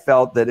because I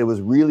felt that it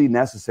was really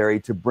necessary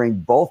to bring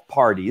both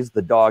parties,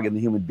 the dog and the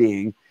human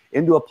being,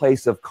 into a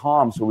place of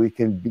calm so we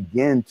can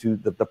begin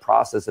the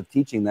process of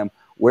teaching them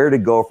where to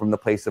go from the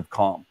place of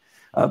calm.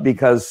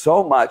 Because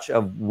so much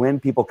of when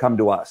people come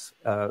to us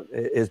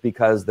is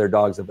because their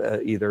dogs have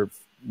either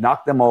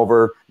knocked them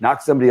over,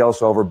 knocked somebody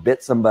else over,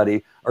 bit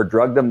somebody, or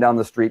drugged them down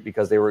the street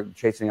because they were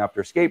chasing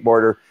after a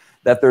skateboarder,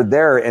 that they're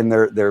there and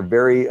they're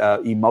very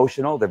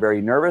emotional, they're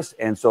very nervous,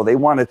 and so they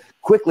want to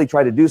quickly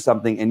try to do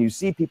something, and you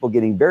see people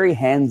getting very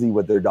handsy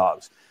with their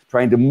dogs,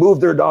 trying to move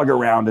their dog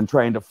around and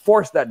trying to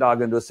force that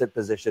dog into a sit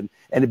position,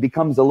 and it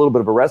becomes a little bit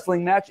of a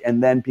wrestling match,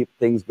 and then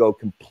things go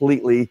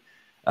completely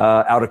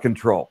out of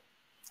control.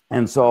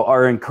 And so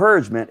our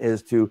encouragement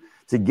is to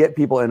get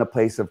people in a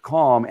place of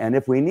calm, and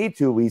if we need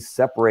to, we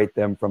separate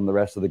them from the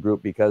rest of the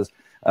group, because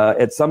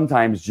it's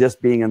sometimes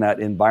just being in that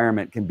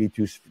environment can be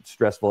too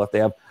stressful if they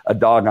have a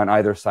dog on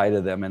either side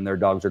of them and their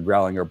dogs are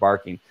growling or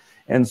barking.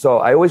 And so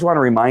I always want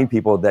to remind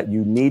people that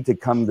you need to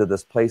come to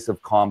this place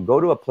of calm. Go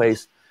to a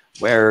place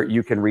where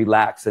you can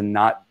relax and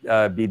not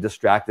be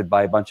distracted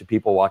by a bunch of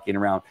people walking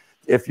around.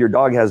 If your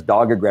dog has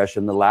dog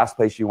aggression, the last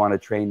place you want to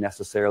train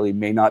necessarily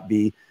may not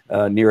be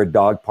near a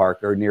dog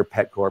park or near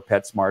Petco,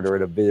 PetSmart, or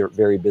at a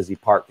very busy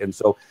park. And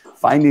so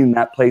finding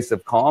that place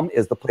of calm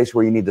is the place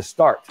where you need to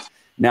start.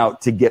 Now,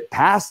 to get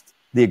past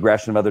the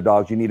aggression of other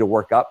dogs, you need to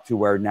work up to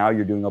where now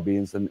you're doing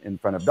obedience in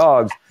front of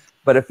dogs.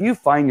 But if you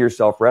find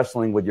yourself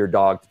wrestling with your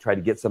dog to try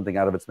to get something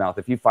out of its mouth,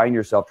 if you find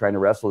yourself trying to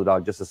wrestle the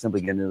dog just to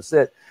simply get into a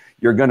sit,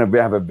 you're going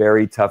to have a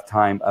very tough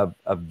time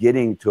of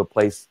getting to a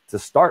place to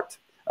start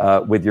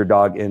with your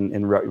dog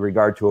in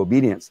regard to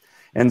obedience.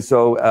 And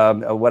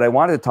so what I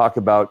wanted to talk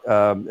about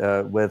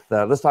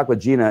let's talk with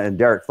Gina and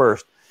Derek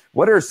first.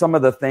 What are some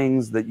of the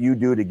things that you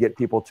do to get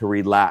people to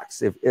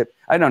relax?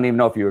 I don't even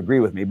know if you agree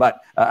with me,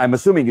 but I'm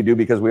assuming you do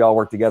because we all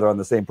work together on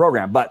the same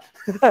program. But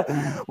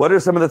what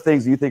are some of the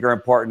things you think are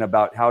important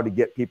about how to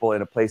get people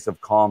in a place of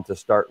calm to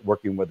start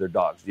working with their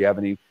dogs? Do you have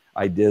any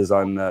ideas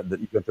on that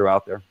you can throw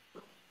out there?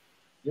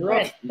 You're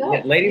up.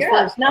 Yeah, ladies You're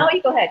first. Up. No,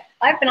 you go ahead.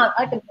 I've been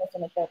first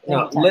on the show.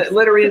 No,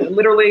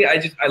 literally,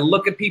 I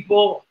look at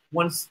people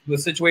once the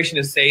situation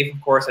is safe.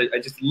 Of course, I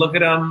just look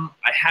at them.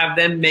 I have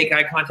them make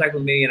eye contact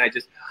with me, and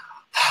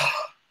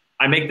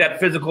I make that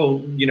physical,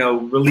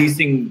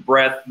 releasing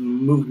breath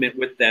movement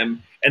with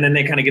them, and then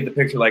they kind of get the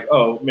picture like,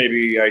 oh,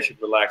 maybe I should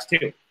relax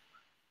too.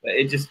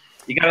 It just,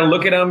 you got to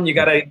look at them, you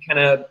got to kind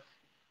of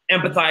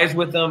empathize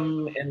with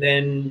them, and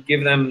then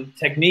give them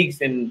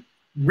techniques and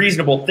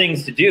reasonable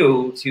things to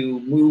do to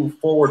move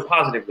forward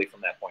positively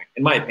from that point,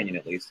 in my opinion,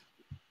 at least.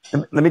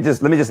 Let me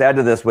just add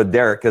to this with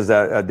Derek, because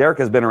Derek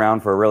has been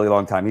around for a really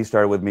long time. He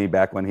started with me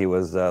back when he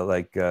was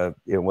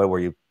what were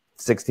you,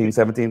 16,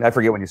 17? I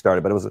forget when you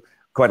started, but it was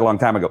quite a long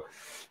time ago.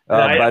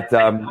 I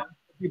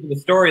people the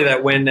story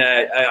that when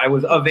I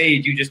was of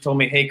age, you just told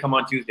me, "Hey, come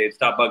on Tuesday,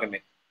 stop bugging me."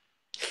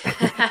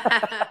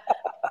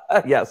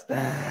 Yes.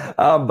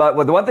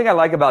 But the one thing I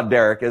like about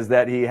Derek is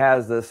that he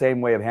has the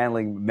same way of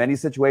handling many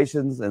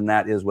situations, and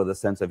that is with a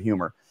sense of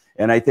humor.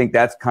 And I think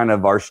that's kind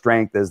of our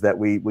strength, is that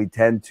we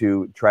tend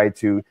to try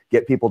to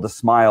get people to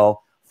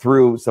smile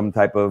through some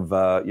type of,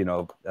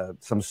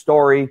 some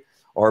story,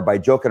 or by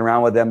joking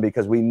around with them,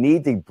 because we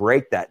need to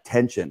break that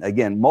tension.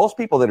 Again, most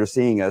people that are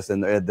seeing us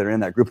and that are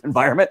in that group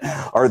environment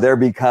are there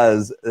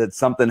because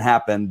something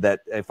happened that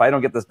if I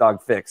don't get this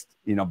dog fixed,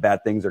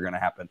 bad things are going to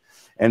happen.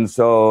 And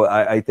so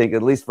I think,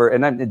 at least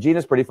and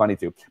Gina's pretty funny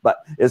too, but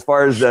as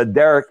far as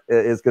Derek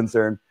is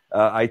concerned,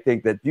 I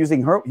think that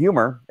using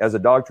humor as a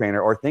dog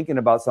trainer, or thinking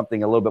about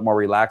something a little bit more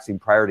relaxing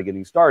prior to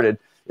getting started,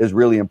 is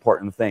really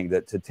important thing,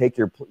 that to take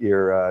your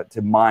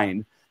to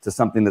mind to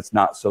something that's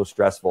not so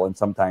stressful. And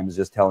sometimes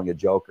just telling a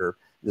joke or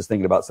just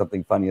thinking about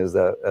something funny is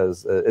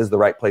the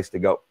right place to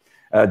go.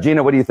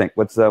 Gina, what do you think?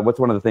 What's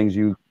one of the things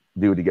you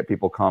do to get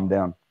people calmed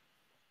down?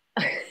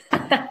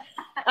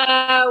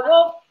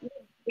 Well,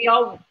 we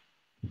all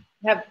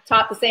have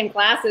taught the same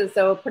classes,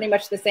 so pretty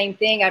much the same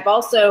thing. I've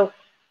also,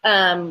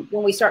 when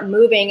we start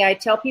moving, I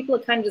tell people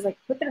to kind of just like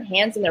put their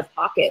hands in their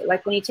pocket.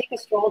 Like when you take a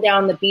stroll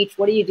down the beach,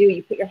 what do?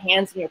 You put your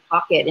hands in your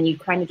pocket and you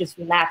kind of just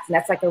relax. And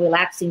that's like a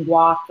relaxing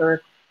walk,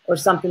 or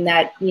something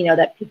that,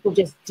 that people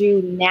just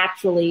do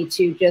naturally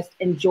to just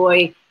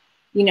enjoy,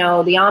 the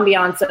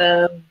ambiance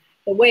of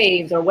the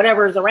waves or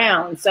whatever's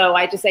around. So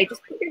I just say,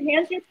 just put your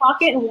hands in your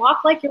pocket and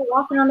walk like you're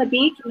walking on the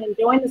beach and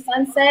enjoying the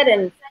sunset.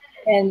 And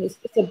it's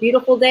a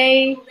beautiful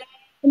day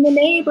in the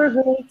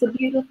neighborhood. It's a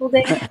beautiful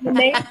day in the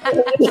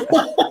neighborhood.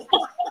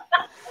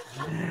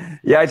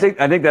 Yeah, I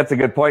think that's a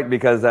good point,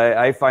 because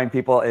I find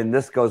people, and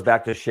this goes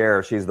back to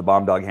Cher, she's the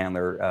bomb dog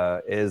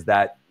handler, is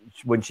that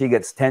when she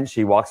gets tense,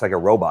 she walks like a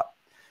robot.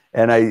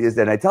 And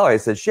I tell her, I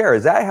said, Cher,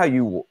 is that how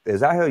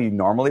you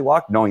normally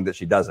walk? Knowing that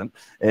she doesn't.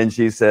 And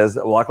she says,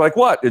 walk like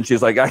what? And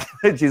she's like,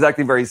 she's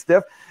acting very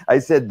stiff. I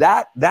said,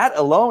 that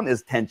alone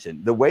is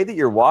tension. The way that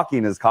you're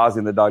walking is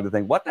causing the dog to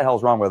think, what the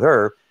hell's wrong with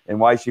her? And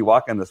why is she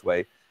walking this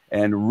way?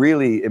 And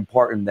really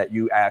important that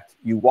you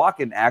walk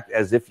and act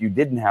as if you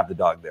didn't have the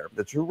dog there.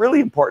 That's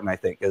really important, I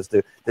think, is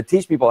to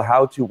teach people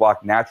how to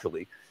walk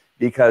naturally,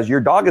 because your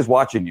dog is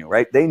watching you,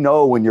 right? They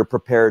know when you're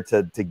prepared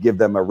to give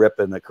them a rip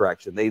and a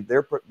correction.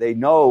 They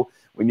know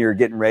when you're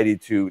getting ready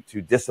to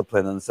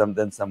discipline in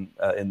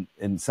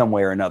some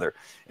way or another.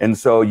 And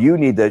so you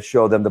need to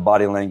show them the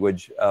body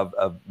language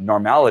of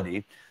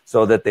normality,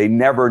 so that they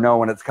never know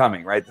when it's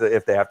coming, right?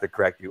 If they have to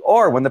correct you,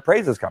 or when the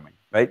praise is coming,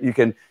 right? You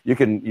can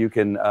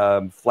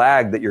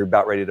flag that you're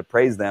about ready to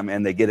praise them,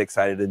 and they get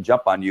excited and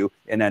jump on you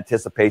in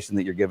anticipation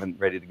that you're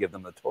ready to give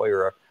them a toy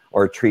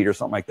or a treat or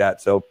something like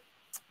that. So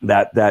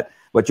that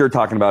what you're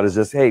talking about is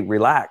just, hey,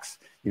 relax.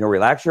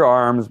 Relax your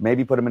arms.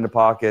 Maybe put them in the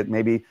pocket.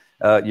 Maybe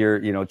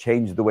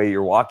change the way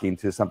you're walking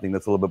to something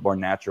that's a little bit more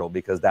natural,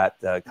 because that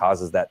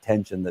causes that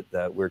tension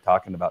that we're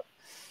talking about.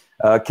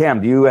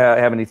 Cam, do you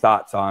have any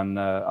thoughts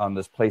on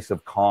this place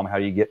of calm? How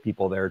you get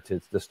people there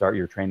to start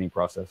your training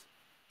process?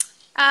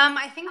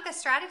 I think the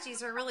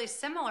strategies are really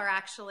similar,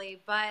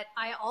 actually, but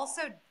I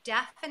also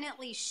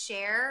definitely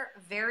share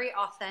very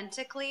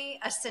authentically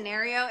a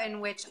scenario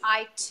in which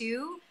I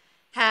too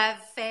have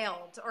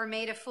failed or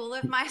made a fool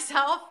of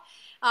myself.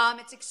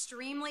 It's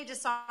extremely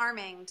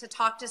disarming to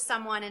talk to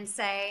someone and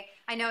say,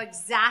 I know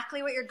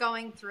exactly what you're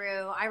going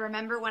through. I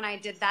remember when I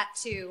did that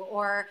too.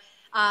 Or,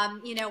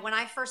 when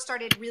I first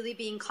started really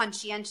being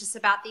conscientious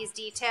about these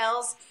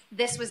details,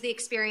 this was the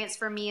experience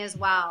for me as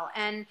well.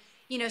 And,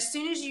 as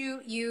soon as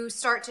you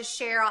start to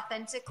share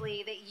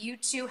authentically that you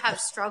too have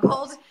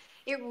struggled,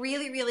 it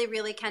really, really,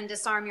 really can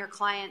disarm your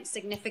client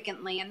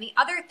significantly. And the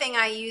other thing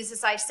I use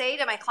is I say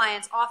to my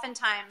clients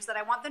oftentimes that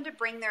I want them to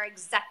bring their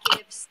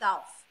executive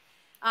self.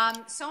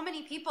 So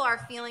many people are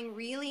feeling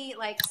really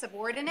like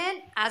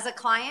subordinate as a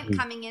client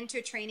coming into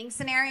a training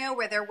scenario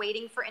where they're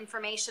waiting for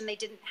information they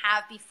didn't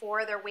have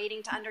before. They're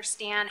waiting to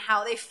understand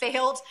how they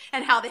failed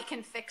and how they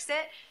can fix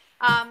it.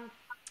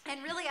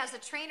 And really, as a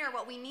trainer,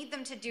 what we need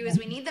them to do is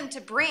we need them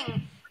to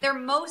bring their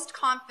most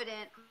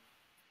confident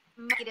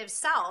negative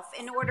self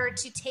in order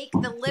to take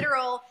the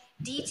literal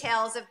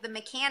details of the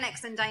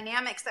mechanics and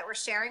dynamics that we're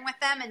sharing with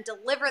them and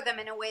deliver them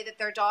in a way that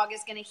their dog is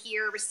going to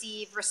hear,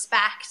 receive,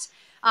 respect,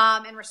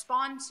 and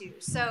respond to.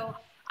 So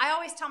I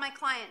always tell my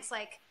clients,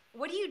 like,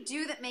 what do you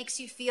do that makes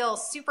you feel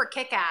super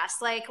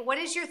kick-ass? Like, what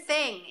is your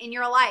thing in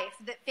your life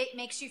that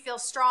makes you feel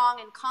strong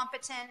and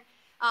competent?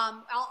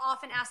 I'll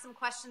often ask them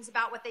questions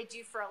about what they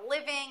do for a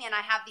living. And I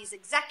have these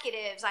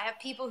executives, I have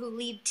people who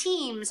lead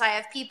teams, I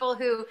have people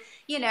who,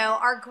 you know,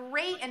 are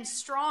great and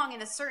strong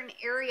in a certain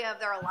area of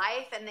their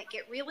life and that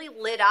get really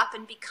lit up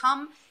and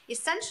become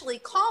essentially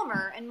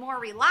calmer and more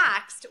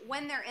relaxed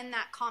when they're in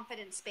that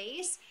confident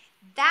space.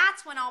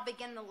 That's when I'll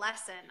begin the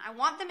lesson. I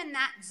want them in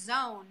that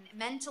zone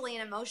mentally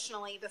and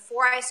emotionally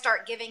before I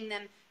start giving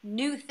them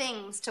new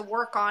things to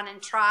work on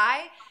and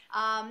try,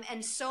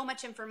 and so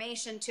much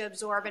information to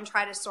absorb and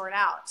try to sort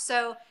out.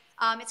 So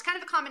it's kind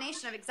of a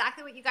combination of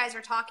exactly what you guys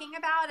are talking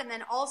about, and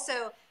then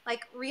also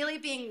like really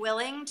being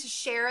willing to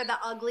share the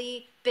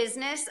ugly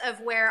business of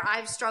where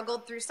I've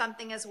struggled through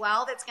something as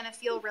well that's going to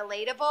feel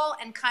relatable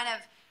and kind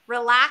of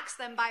relax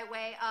them by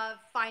way of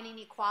finding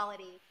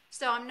equality.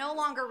 So I'm no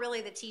longer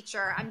really the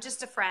teacher. I'm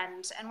just a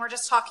friend, and we're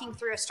just talking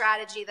through a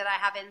strategy that I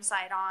have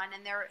insight on,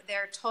 and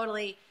they're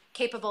totally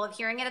capable of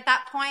hearing it at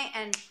that point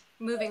and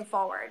moving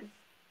forward.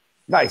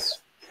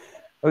 Nice.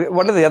 Okay,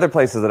 one of the other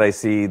places that I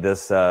see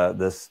this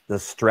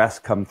stress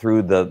come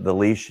through the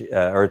leash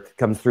or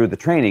comes through the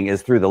training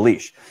is through the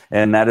leash,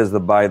 and that is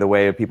by the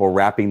way of people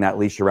wrapping that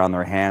leash around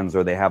their hands,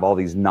 or they have all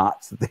these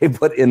knots that they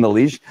put in the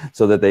leash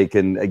so that they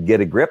can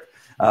get a grip.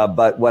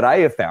 But what I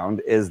have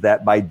found is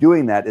that by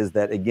doing that is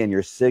that, again,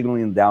 you're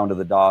signaling down to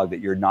the dog that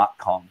you're not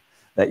calm,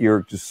 that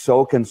you're just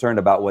so concerned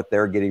about what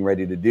they're getting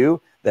ready to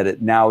do that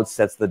it now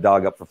sets the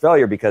dog up for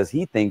failure because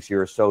he thinks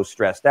you're so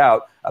stressed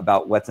out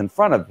about what's in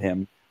front of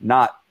him,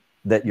 not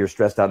that you're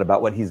stressed out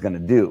about what he's going to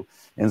do.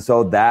 And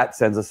so that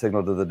sends a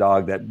signal to the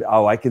dog that,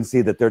 oh, I can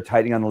see that they're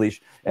tightening on the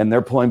leash and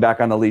they're pulling back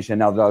on the leash. And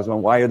now the dog's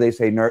going, why are they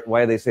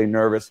so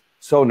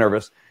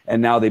nervous?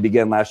 And now they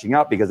begin lashing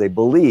out because they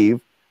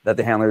believe that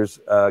the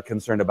handler's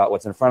concerned about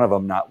what's in front of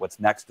them, not what's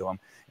next to them.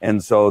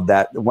 And so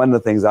that one of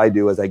the things I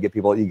do is I get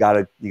people, you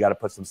gotta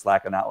put some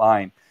slack in that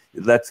line.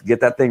 Let's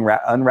get that thing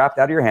unwrapped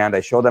out of your hand. I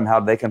show them how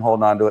they can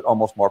hold on to it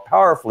almost more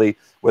powerfully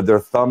with their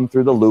thumb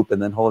through the loop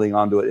and then holding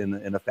on to it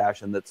in a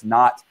fashion that's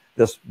not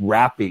this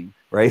wrapping,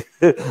 right?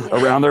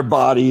 around their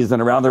bodies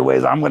and around their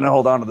ways. I'm going to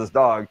hold on to this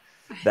dog.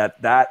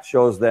 That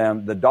shows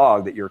them, the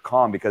dog, that you're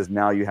calm because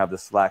now you have the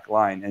slack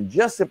line. And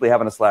just simply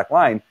having a slack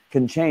line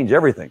can change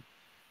everything.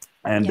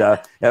 And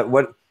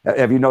what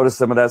have you noticed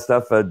some of that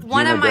stuff? One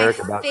Gina, of my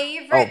Derek,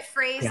 favorite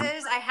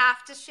phrases I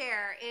have to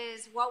share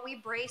is what we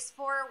brace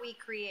for, we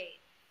create.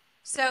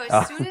 So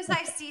as soon as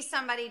I see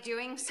somebody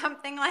doing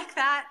something like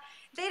that,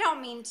 they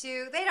don't mean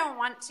to, they don't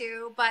want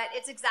to, but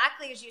it's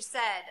exactly as you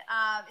said.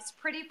 It's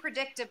pretty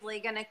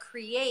predictably going to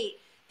create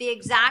the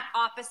exact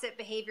opposite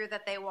behavior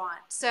that they want.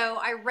 So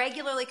I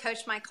regularly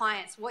coach my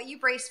clients, what you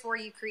brace for,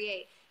 you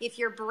create. If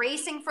you're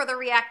bracing for the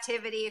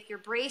reactivity, if you're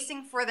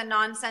bracing for the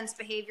nonsense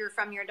behavior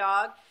from your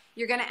dog,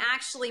 you're going to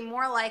actually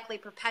more likely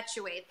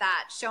perpetuate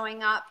that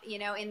showing up, you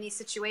know, in these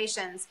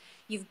situations.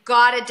 You've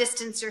got to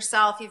distance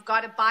yourself. You've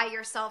got to buy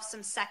yourself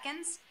some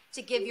seconds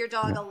to give your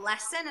dog a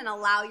lesson and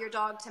allow your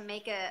dog to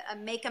make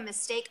a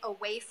mistake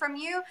away from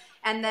you,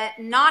 and that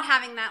not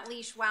having that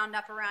leash wound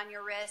up around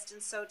your wrist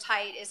and so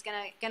tight is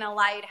gonna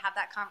allow you to have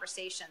that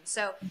conversation.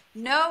 So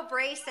no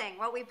bracing.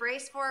 What we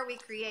brace for, we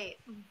create.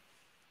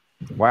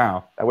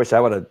 Wow. I wish I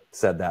would have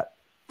said that.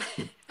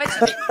 But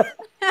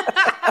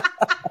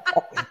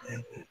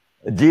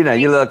Gina,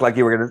 you look like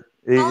you were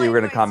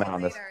gonna comment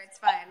on this. It's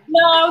fine.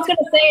 No, I was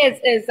gonna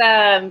say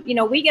is you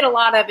know, we get a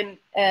lot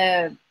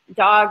of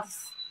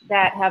dogs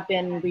that have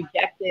been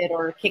rejected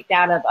or kicked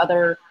out of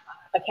other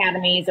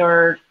academies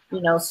or,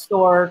 you know,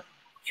 store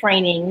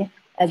training,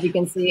 as you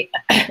can see.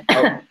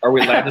 Are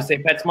we allowed to say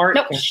PetSmart?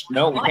 Nope.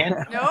 No, we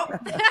can't. Nope.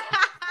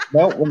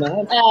 No, we're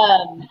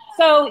not.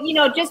 So, you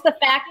know, just the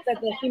fact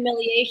that the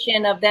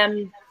humiliation of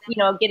them, you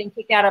know, getting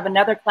kicked out of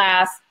another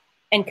class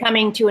and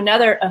coming to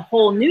a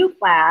whole new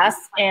class,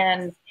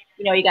 and,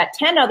 you know, you got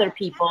 10 other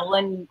people,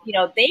 and, you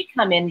know, they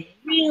come in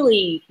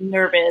really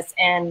nervous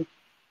and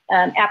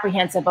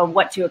apprehensive of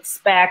what to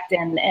expect,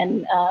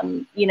 and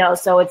you know,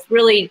 so it's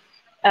really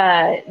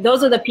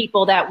those are the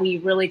people that we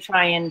really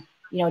try and,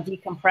 you know,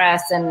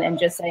 decompress and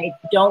just say,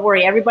 don't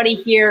worry, everybody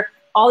here,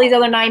 all these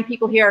other 9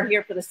 people here are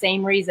here for the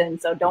same reason,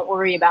 so don't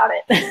worry about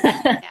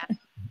it.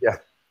 Yeah.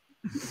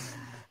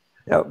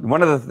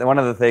 One of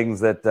the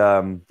things that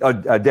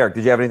Derek,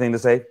 did you have anything to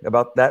say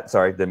about that?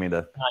 Sorry, didn't mean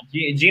to.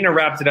 Gina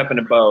wraps it up in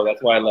a bow.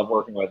 That's why I love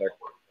working with her.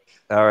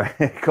 All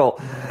right, cool.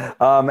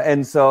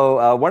 And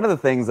so one of the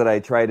things that I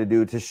try to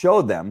do to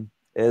show them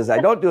is, I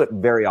don't do it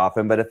very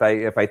often, but if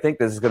I think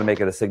this is going to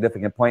make it a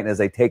significant point, is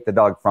I take the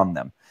dog from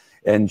them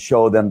and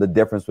show them the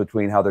difference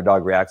between how their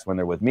dog reacts when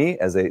they're with me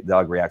as a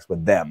dog reacts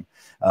with them.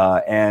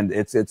 And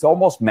it's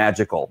almost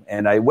magical.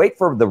 And I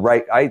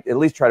at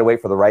least try to wait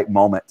for the right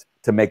moment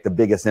to make the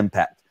biggest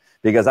impact,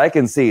 because I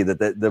can see that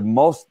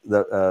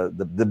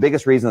the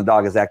biggest reason the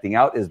dog is acting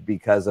out is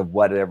because of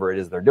whatever it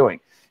is they're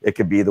doing. It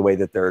could be the way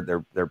that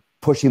they're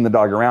pushing the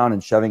dog around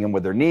and shoving him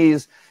with their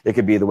knees. It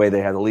could be the way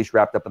they have the leash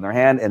wrapped up in their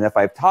hand. And if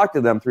I've talked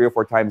to them 3 or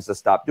 4 times to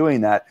stop doing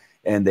that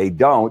and they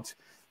don't,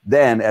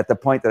 then at the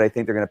point that I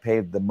think they're going to pay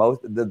the most,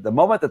 the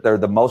moment that they're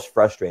the most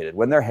frustrated,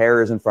 when their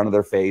hair is in front of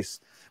their face,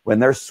 when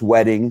they're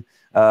sweating,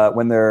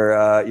 when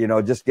they're,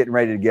 just getting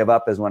ready to give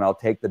up is when I'll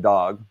take the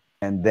dog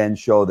and then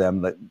show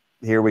them that,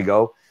 here we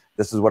go.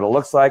 This is what it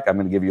looks like. I'm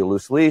going to give you a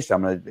loose leash.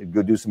 I'm going to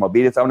go do some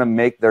obedience. I'm going to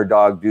make their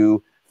dog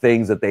do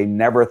things that they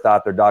never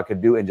thought their dog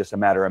could do in just a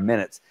matter of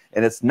minutes.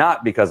 And it's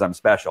not because I'm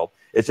special.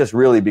 It's just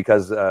really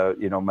because,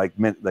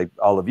 like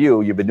all of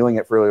you, you've been doing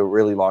it for a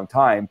really long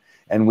time.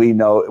 And we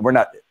know we're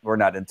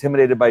not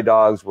intimidated by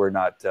dogs. We're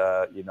not,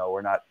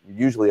 we're not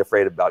usually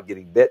afraid about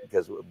getting bit,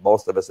 because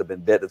most of us have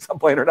been bit at some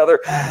point or another.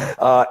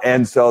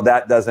 And so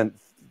that doesn't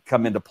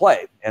come into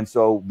play. And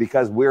so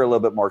because we're a little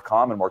bit more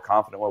calm and more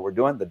confident in what we're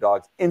doing, the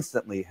dogs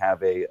instantly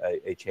have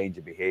a change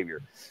of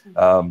behavior.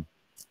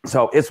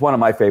 So it's one of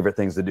my favorite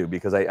things to do,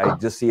 because I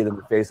just see it in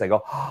the face. I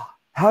go, oh,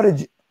 how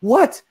did you,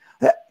 what?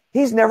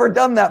 He's never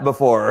done that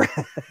before.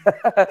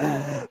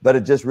 But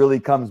it just really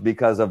comes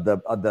because of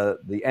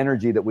the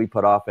energy that we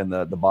put off in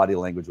the body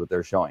language, what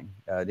they're showing.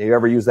 Do you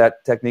ever use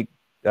that technique,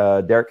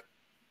 Derek?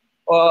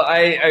 Well,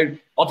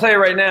 I'll tell you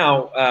right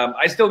now,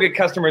 I still get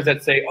customers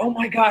that say, oh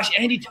my gosh,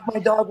 Andy took my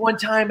dog one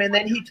time and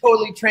then he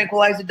totally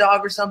tranquilized the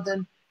dog or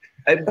something.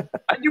 I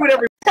do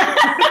whatever.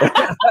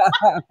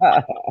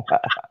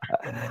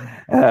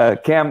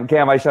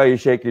 Cam, I saw you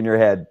shaking your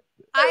head.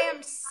 I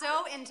am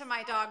so into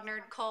my dog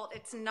nerd cult.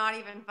 It's not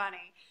even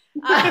funny.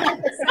 So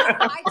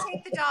I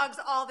take the dogs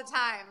all the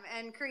time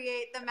and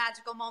create the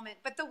magical moment.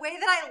 But the way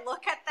that I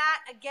look at that,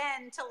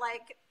 again, to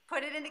like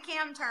put it into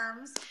Cam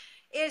terms,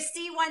 is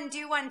see one,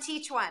 do one,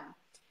 teach one.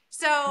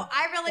 So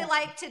I really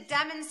like to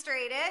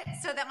demonstrate it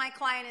so that my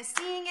client is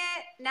seeing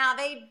it. Now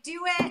they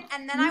do it,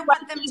 and then I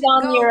want them to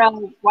on go.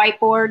 Your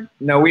whiteboard.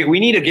 No, we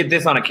need to get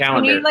this on a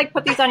calendar. You need like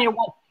put these on your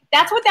whiteboard.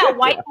 That's what that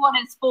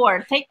whiteboard is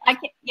for.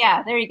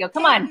 Yeah, there you go.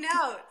 Come on.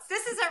 Notes.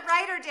 This is a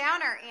writer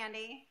downer,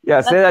 Andy. Yeah,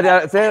 say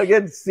that. Say it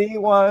again. See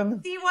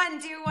one. See one,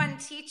 do one,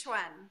 teach one.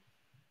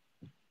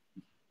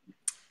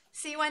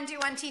 See one, do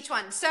one, teach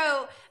one.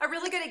 So a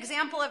really good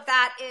example of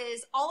that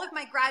is all of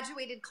my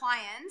graduated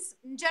clients.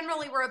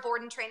 Generally, we're a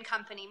board and train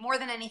company more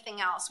than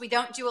anything else. We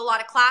don't do a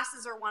lot of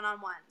classes or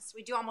one-on-ones.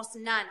 We do almost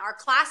none. Our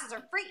classes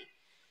are free.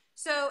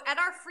 So at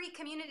our free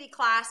community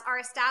class, our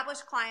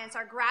established clients,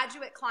 our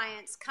graduate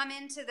clients come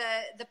into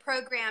the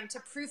program to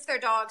proof their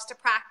dogs, to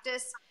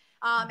practice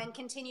and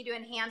continue to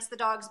enhance the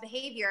dog's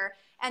behavior.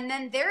 And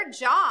then their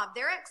job,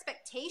 their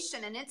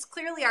expectation, and it's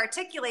clearly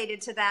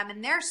articulated to them,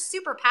 and they're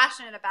super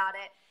passionate about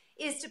it,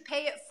 is to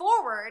pay it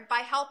forward by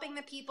helping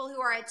the people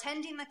who are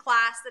attending the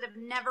class that have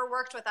never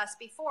worked with us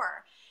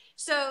before.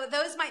 So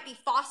those might be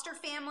foster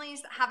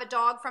families that have a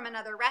dog from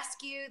another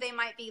rescue. They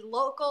might be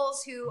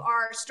locals who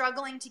are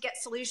struggling to get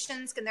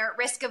solutions and they're at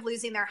risk of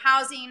losing their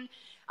housing.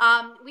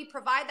 We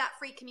provide that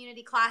free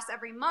community class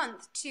every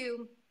month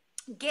to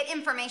get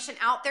information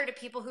out there to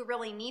people who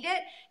really need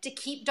it, to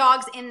keep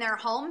dogs in their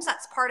homes.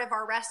 That's part of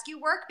our rescue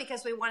work,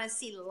 because we want to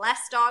see less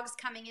dogs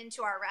coming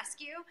into our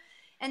rescue.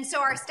 And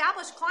so our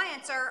established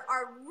clients are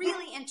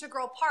really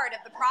integral part of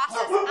the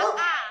process.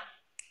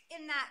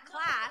 In that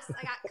class,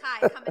 I got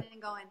Kai coming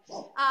and going,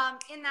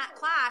 in that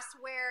class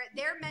where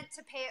they're meant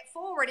to pay it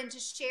forward and to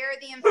share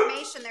the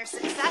information, their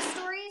success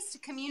stories, to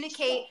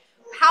communicate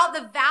how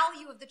the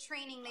value of the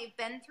training they've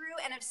been through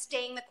and of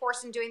staying the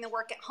course and doing the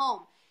work at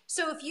home.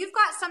 So if you've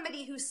got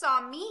somebody who saw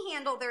me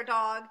handle their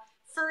dog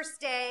first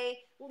day,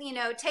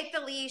 take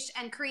the leash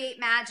and create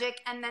magic,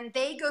 and then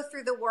they go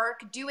through the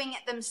work doing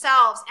it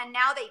themselves, and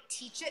now they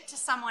teach it to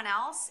someone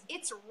else,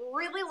 it's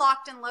really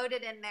locked and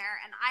loaded in there,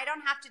 and I don't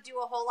have to do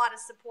a whole lot of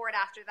support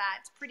after that.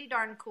 It's pretty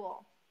darn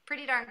cool.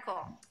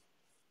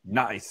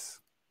 Nice.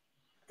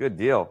 Good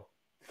deal.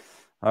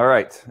 All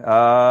right.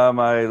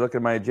 I look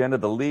at my agenda,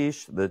 the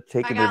leash, the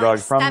taking their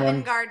dogs from them.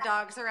 7 guard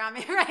dogs around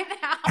me right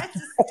now.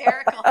 It's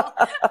hysterical.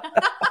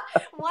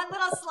 One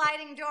little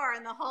sliding door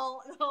and the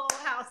whole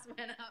house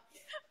went up.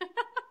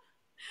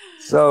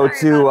 So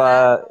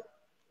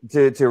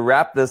to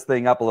wrap this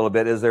thing up a little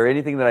bit, is there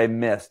anything that I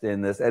missed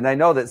in this? And I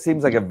know that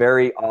seems like a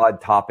very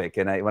odd topic.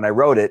 And when I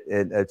wrote it,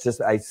 it's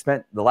just, I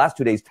spent the last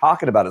 2 days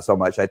talking about it so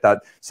much. I thought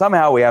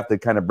somehow we have to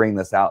kind of bring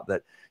this out,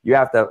 that you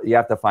have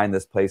to find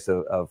this place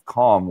of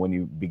calm when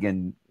you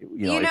begin, if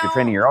you're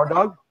training your own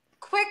dog.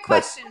 Quick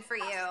question for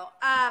you,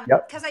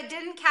 because I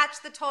didn't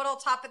catch the total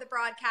top of the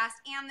broadcast,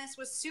 and this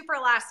was super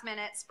last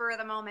minute, spur of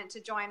the moment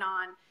to join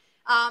on.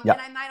 And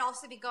I might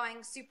also be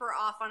going super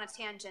off on a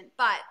tangent,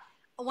 but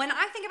when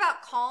I think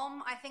about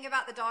calm, I think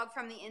about the dog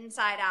from the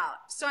inside out.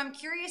 So I'm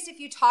curious if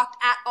you talked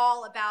at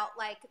all about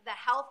like the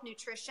health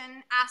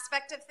nutrition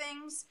aspect of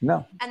things.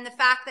 No. And the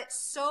fact that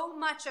so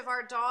much of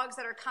our dogs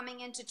that are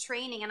coming into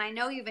training, and I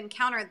know you've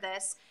encountered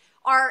this,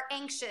 are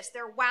anxious,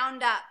 they're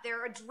wound up,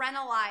 they're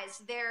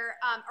adrenalized, they're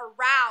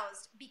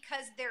aroused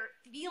because they're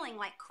feeling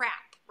like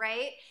crap,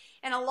 right?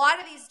 And a lot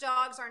of these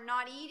dogs are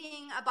not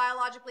eating a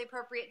biologically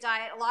appropriate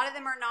diet. A lot of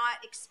them are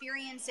not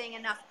experiencing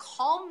enough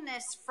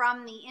calmness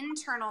from the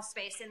internal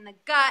space in the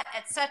gut,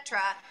 etc.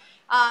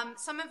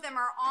 Some of them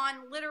are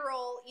on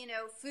literal,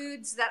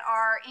 foods that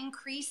are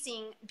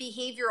increasing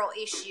behavioral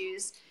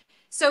issues.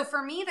 So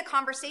for me, the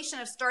conversation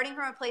of starting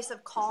from a place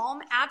of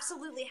calm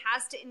absolutely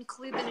has to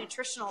include the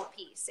nutritional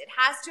piece. It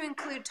has to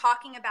include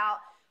talking about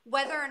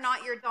whether or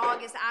not your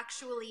dog is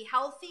actually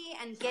healthy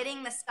and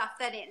getting the stuff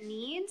that it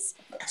needs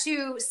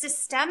to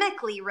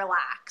systemically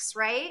relax,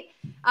 right?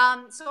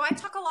 So I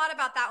talk a lot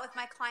about that with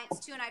my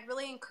clients too, and I'd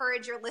really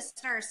encourage your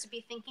listeners to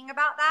be thinking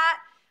about that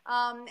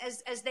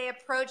as they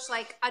approach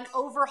like an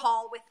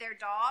overhaul with their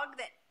dog.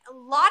 That a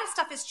lot of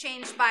stuff is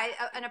changed by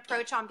an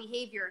approach on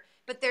behavior,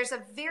 but there's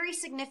a very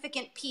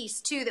significant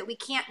piece too that we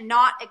can't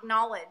not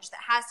acknowledge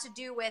that has to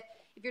do with,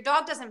 if your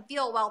dog doesn't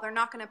feel well, they're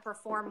not going to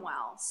perform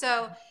well.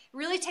 So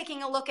really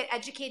taking a look at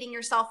educating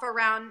yourself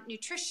around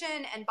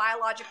nutrition and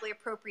biologically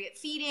appropriate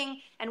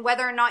feeding, and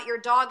whether or not your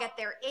dog at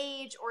their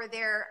age or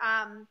their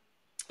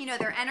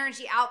their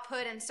energy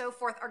output and so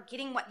forth are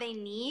getting what they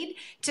need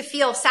to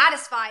feel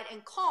satisfied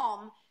and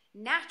calm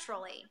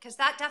naturally, because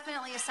that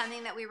definitely is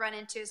something that we run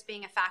into as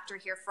being a factor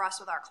here for us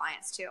with our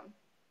clients too.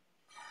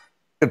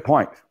 Good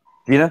point.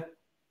 Gina,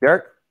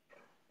 Derek?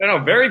 No,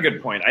 very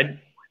good point. I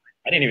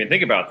didn't even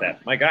think about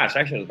that. My gosh,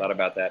 I should have thought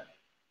about that.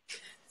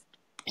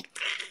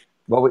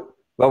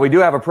 Well, we do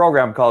have a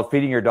program called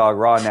Feeding Your Dog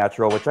Raw and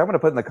Natural, which I'm going to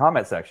put in the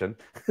comment section.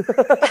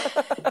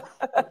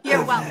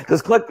 You're welcome.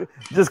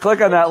 Just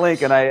click on that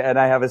link, and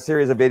I have a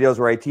series of videos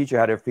where I teach you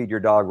how to feed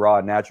your dog raw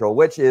and natural,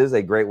 which is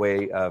a great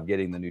way of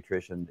getting the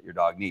nutrition that your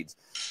dog needs.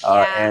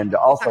 And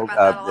also,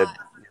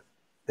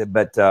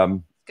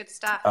 good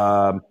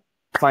stuff.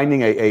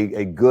 Finding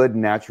a good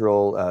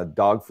natural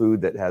dog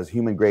food that has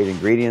human grade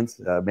ingredients,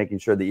 making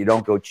sure that you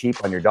don't go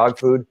cheap on your dog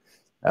food.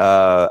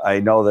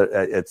 I know that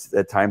it's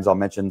at times I'll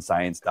mention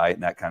science diet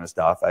and that kind of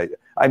stuff.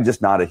 I'm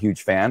just not a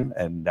huge fan,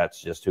 and that's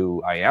just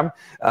who I am.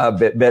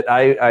 But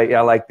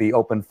I like the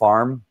open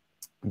farm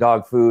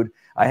dog food.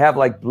 I have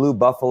like Blue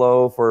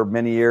Buffalo for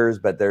many years,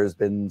 but there's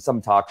been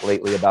some talk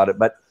lately about it.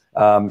 But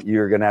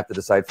you're going to have to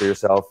decide for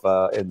yourself.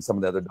 And some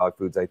of the other dog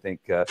foods, I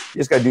think you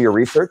just got to do your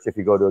research. If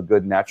you go to a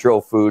good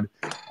natural food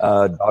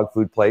dog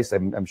food place,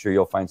 I'm sure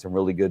you'll find some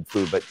really good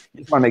food. But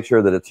you just want to make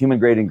sure that it's human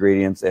grade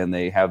ingredients and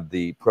they have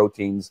the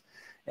proteins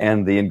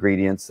and the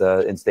ingredients,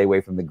 and stay away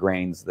from the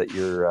grains that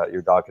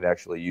your dog could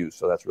actually use.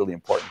 So that's really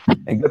important.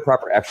 And good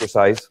proper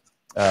exercise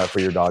for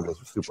your dog is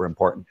super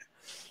important.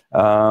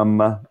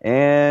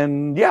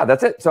 And yeah,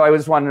 that's it. So I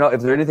just want to know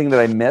if there's anything that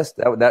I missed.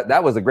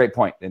 That was a great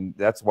point, and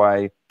that's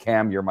why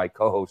Cam, you're my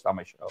co-host on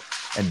my show,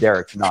 and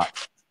Derek's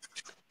not.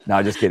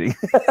 No, just kidding.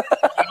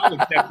 I'll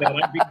accept that.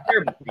 I'd be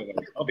terrible.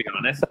 I'll be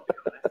honest.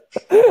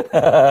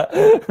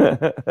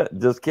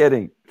 Just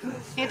kidding.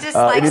 He just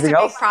likes to anything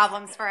make else?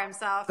 problems for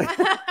himself.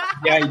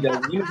 Yeah, he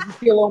does. You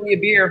feel only a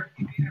beer.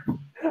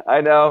 I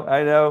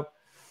know.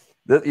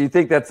 You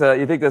think this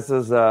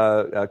is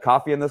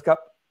coffee in this cup?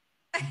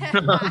 Okay,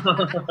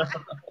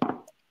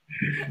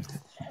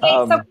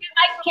 so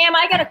Cam,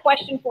 I got a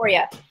question for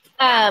you.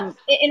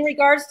 In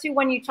regards to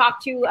when you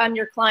talk to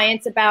your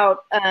clients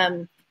about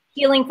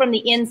healing from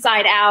the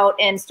inside out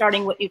and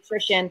starting with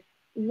nutrition,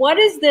 what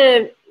is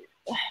the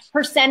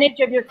percentage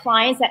of your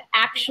clients that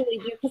actually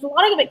do? Because a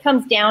lot of it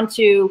comes down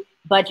to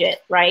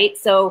budget, right?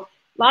 So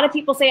a lot of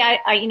people say,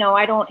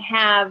 I don't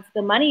have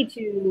the money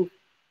to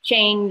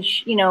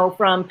change,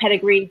 from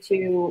pedigree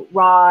to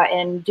raw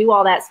and do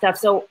all that stuff.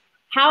 So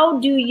how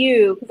do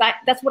you, because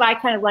that's what I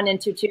kind of run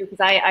into too, because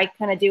I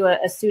kind of do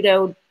a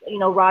pseudo,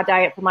 raw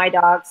diet for my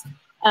dogs.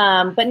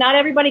 But not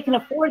everybody can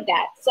afford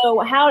that. So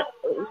what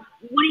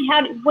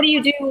do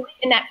you do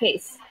in that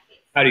case?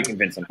 How do you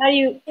convince them? Do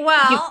you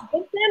convince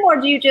them,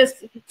 or do you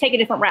just take a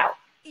different route?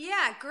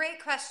 Yeah,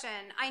 great question.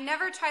 I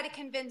never try to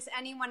convince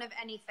anyone of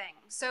anything.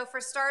 So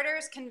for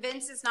starters,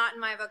 convince is not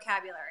in my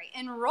vocabulary.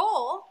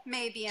 Enroll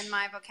may be in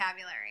my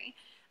vocabulary.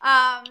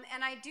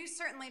 And I do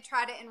certainly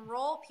try to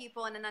enroll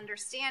people in an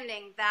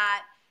understanding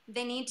that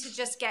they need to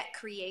just get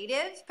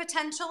creative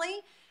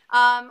potentially,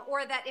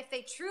 or that if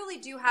they truly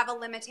do have a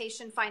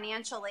limitation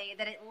financially,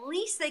 that at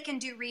least they can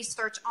do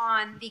research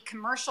on the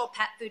commercial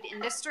pet food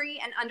industry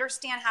and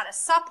understand how to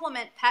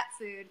supplement pet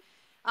food,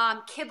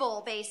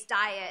 kibble-based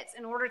diets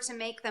in order to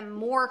make them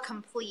more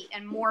complete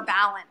and more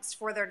balanced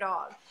for their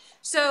dog.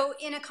 So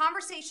in a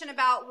conversation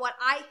about what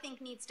I think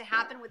needs to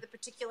happen with a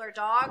particular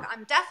dog,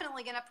 I'm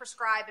definitely going to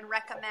prescribe and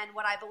recommend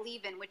what I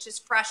believe in, which is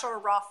fresh or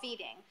raw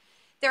feeding.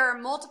 There are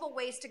multiple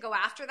ways to go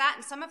after that,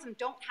 and some of them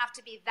don't have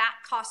to be that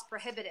cost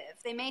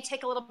prohibitive. They may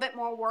take a little bit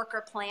more work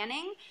or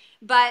planning,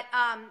 but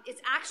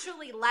it's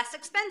actually less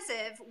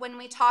expensive when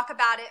we talk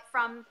about it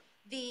from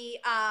the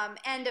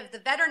end of the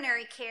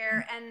veterinary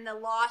care and the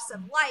loss of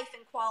life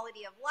and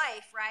quality of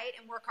life, right,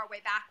 and work our way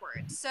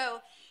backwards.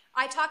 So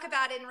I talk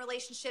about it in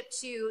relationship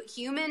to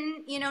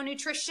human,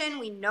 nutrition.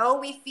 We know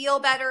we feel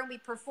better, we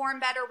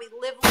perform better, we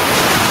live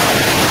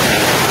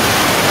longer.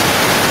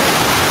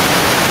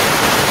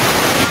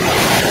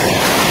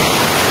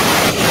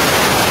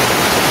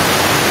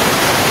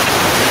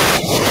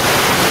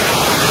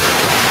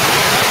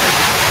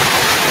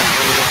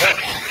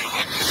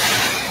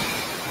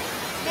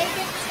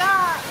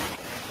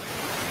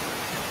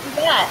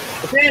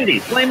 It's Andy.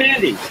 Blame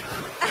Andy.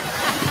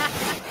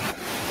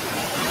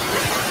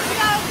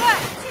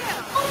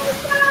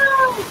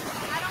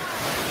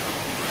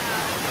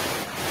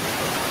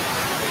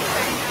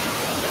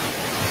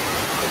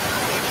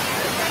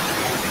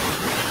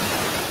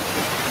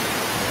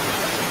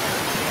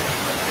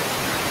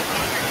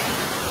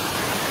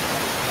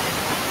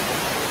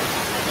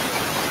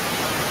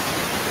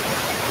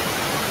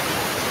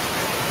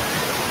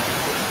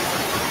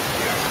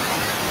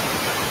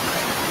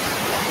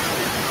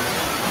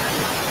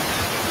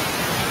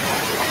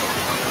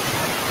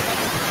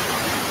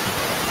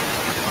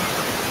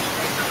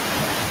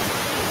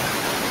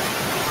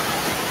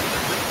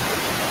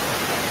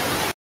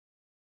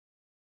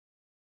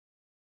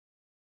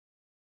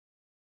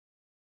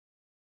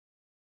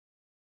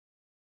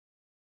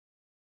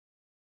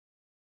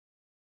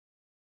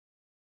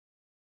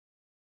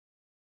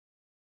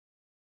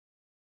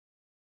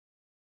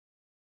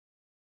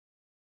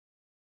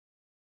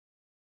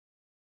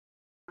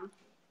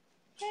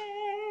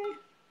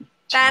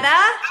 Betta?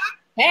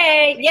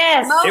 Hey,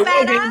 yes. Mo It was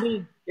Betta?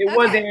 Andy. It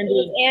was Okay.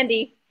 Andy.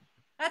 Andy.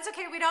 That's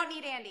okay. We don't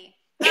need Andy.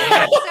 So,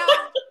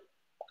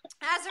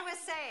 as I was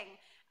saying,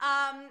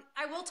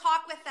 I will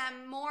talk with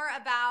them more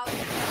about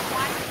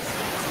why these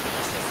things are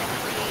tenacious and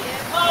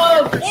creative.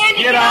 Oh,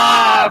 Andy, Get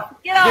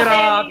off! Get off, Get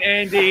off,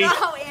 Andy. Andy!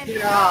 Oh, Andy.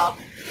 Get off!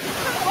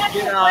 That's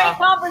Get a off. great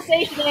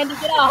conversation, Andy.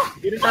 Get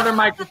off. Get another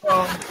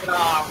microphone. Get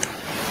off!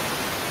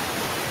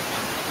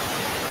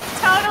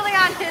 Totally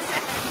on his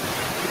end.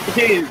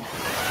 Dude,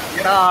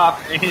 get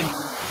off, Andy!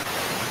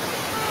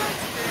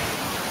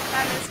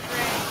 That is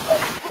great.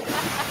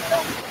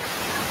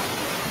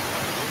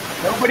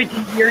 Nobody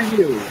can hear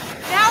you.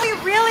 Now we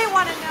really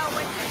want to know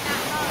what's in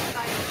that mug.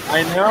 Like,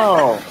 I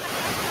know.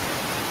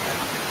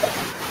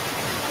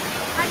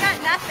 I got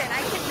nothing.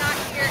 I cannot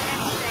hear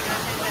anything on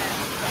his end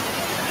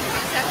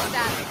except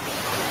static.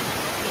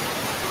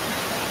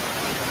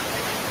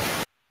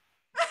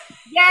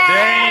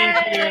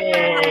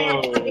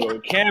 Thank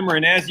you,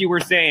 Cameron. As you were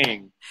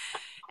saying.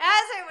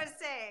 As I was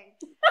saying,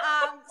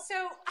 so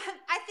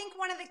I think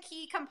one of the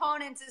key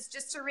components is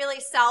just to really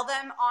sell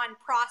them on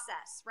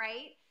process,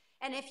 right?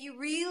 And if you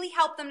really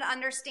help them to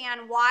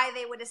understand why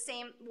they would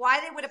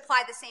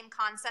apply the same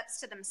concepts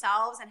to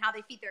themselves and how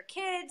they feed their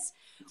kids,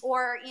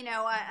 or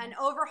an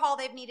overhaul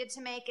they've needed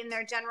to make in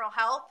their general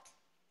health,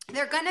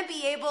 they're going to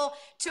be able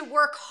to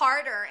work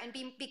harder and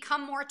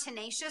become more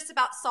tenacious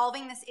about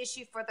solving this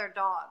issue for their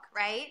dog,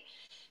 right?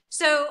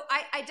 So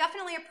I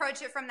definitely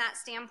approach it from that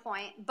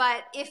standpoint.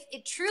 But if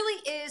it truly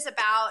is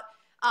about,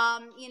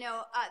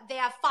 they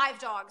have 5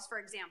 dogs, for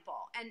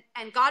example,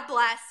 and God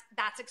bless,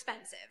 that's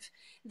expensive,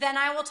 then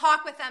I will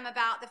talk with them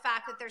about the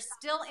fact that there's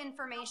still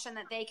information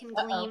that they can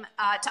glean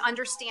to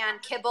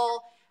understand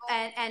kibble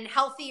and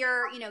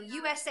healthier,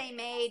 USA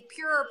made,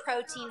 purer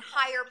protein,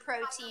 higher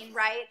protein,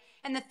 right?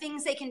 And the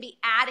things they can be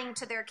adding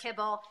to their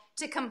kibble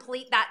to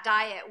complete that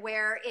diet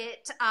where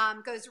it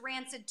goes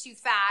rancid too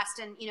fast,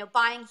 and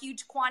buying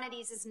huge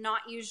quantities is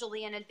not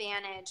usually an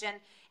advantage, and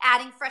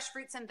adding fresh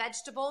fruits and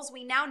vegetables.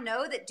 We now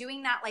know that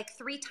doing that like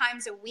 3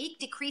 times a week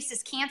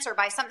decreases cancer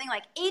by something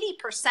like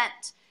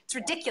 80%. It's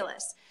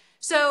ridiculous.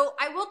 So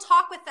I will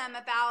talk with them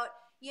about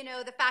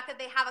the fact that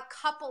they have a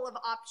couple of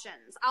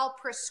options. I'll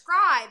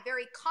prescribe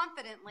very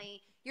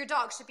confidently your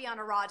dog should be on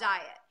a raw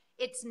diet.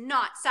 It's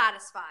not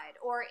satisfied,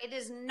 or it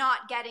is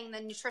not getting the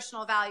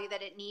nutritional value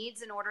that it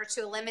needs in order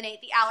to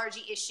eliminate the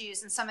allergy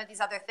issues and some of these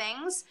other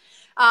things.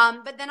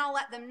 But then I'll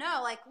let them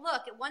know, like,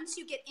 look, once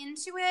you get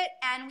into it,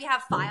 and we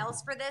have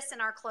files for this in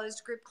our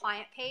closed group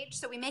client page,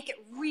 so we make it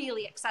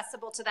really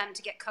accessible to them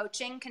to get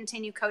coaching,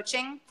 continue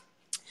coaching.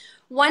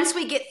 Once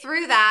we get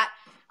through that,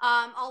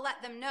 I'll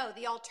let them know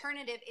the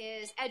alternative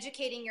is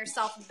educating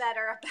yourself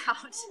better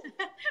about,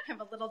 I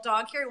have a little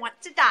dog here who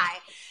wants to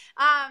die,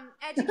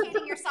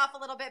 educating yourself a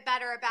little bit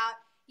better about,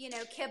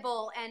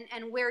 kibble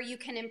and where you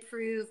can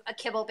improve a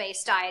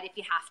kibble-based diet if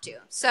you have to.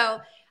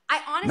 So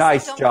I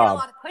honestly don't get a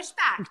lot of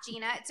pushback,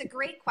 Gina. It's a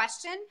great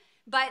question,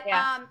 but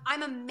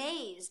I'm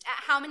amazed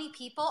at how many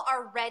people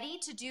are ready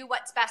to do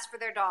what's best for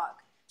their dog.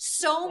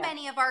 So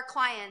many of our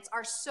clients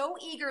are so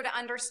eager to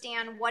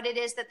understand what it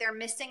is that they're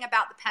missing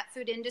about the pet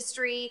food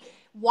industry,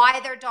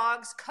 why their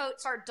dogs'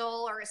 coats are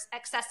dull or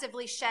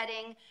excessively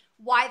shedding,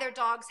 why their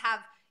dogs have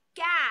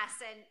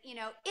gas and,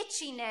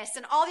 itchiness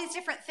and all these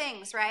different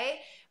things, right?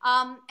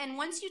 And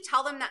once you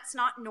tell them that's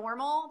not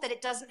normal, that it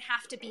doesn't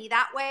have to be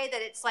that way,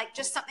 that it's like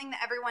just something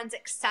that everyone's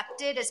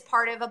accepted as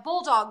part of a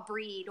bulldog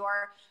breed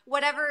or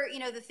whatever,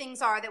 the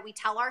things are that we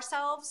tell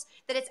ourselves,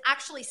 that it's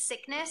actually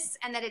sickness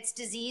and that it's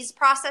disease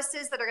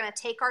processes that are going to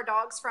take our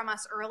dogs from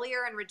us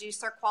earlier and reduce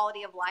their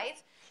quality of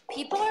life.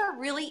 People are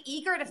really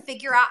eager to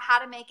figure out how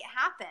to make it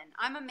happen.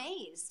 I'm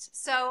amazed.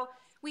 So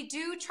we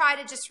do try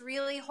to just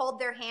really hold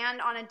their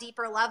hand on a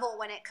deeper level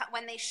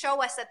when they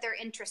show us that they're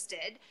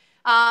interested.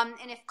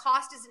 And if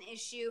cost is an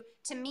issue,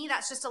 to me,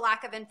 that's just a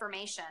lack of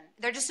information.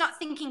 They're just not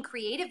thinking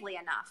creatively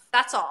enough.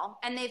 That's all.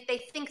 And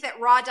they think that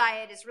raw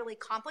diet is really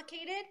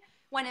complicated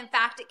when in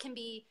fact it can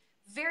be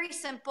very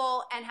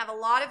simple and have a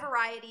lot of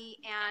variety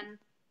and,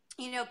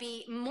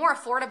 be more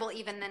affordable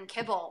even than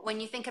kibble. When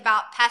you think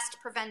about pest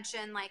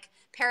prevention, like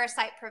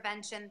parasite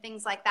prevention,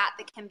 things like that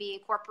can be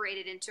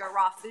incorporated into a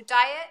raw food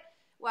diet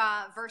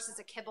versus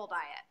a kibble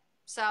diet.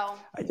 So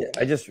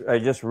I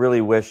just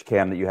really wish,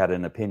 Cam, that you had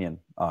an opinion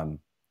on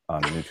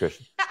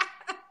nutrition.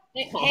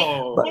 Hey,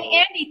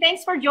 Andy,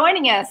 thanks for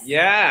joining us.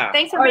 Yeah.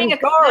 Thanks for being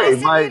sorry.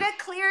 nice of you to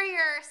clear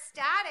your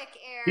static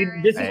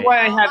air. This is why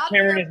I have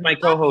Cameron as my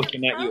co-host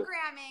and not you.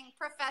 Programming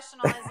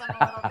professionalism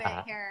a little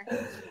bit here.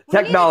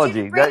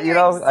 Technology,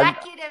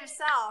 executive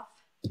self.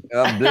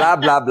 Blah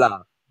blah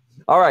blah.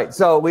 All right,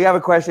 so we have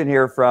a question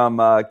here from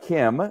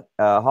Kim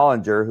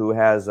Hollinger, who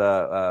has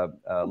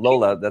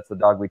Lola. That's the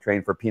dog we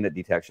trained for peanut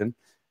detection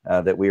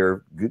that we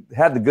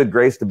had the good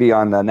grace to be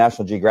on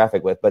National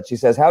Geographic with. But she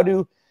says, how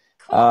do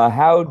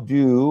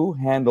you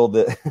handle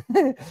this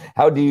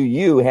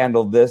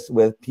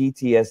with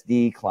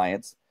PTSD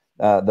clients?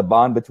 The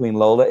bond between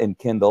Lola and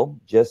Kindle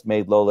just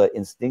made Lola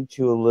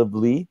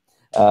instinctually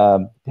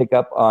pick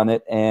up on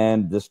it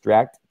and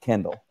distract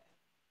Kendall.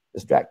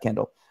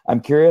 I'm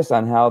curious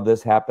on how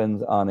this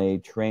happens on a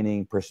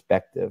training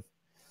perspective.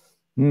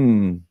 Let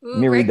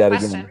me read that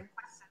again.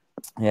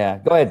 Yeah,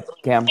 go ahead,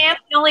 Cam. Cam's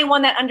the only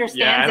one that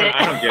understands it.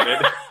 I don't get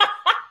it.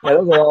 Yeah,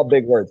 those are all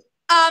big words.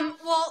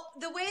 Well,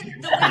 the way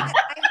that I heard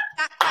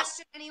that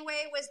question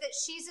anyway was that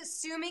she's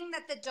assuming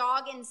that the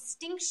dog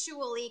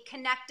instinctually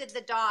connected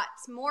the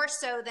dots more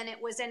so than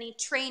it was any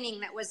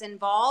training that was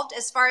involved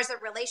as far as a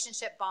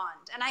relationship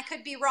bond. And I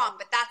could be wrong,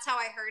 but that's how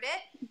I heard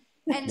it.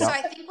 And so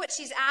I think what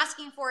she's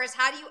asking for is,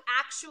 how do you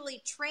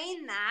actually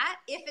train that,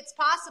 if it's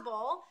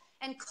possible,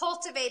 and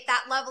cultivate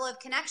that level of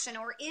connection?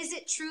 Or is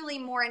it truly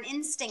more an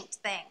instinct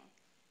thing?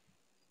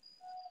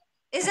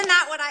 Isn't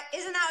that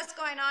what's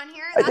going on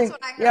here? That's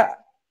what I heard. Yeah,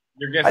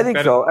 I think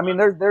so. I mean,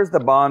 there's the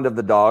bond of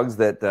the dogs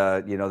that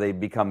they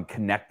become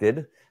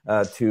connected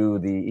to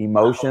the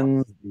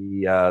emotions,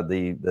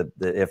 the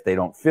if they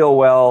don't feel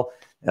well,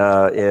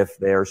 if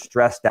they're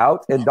stressed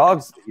out, and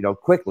dogs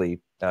quickly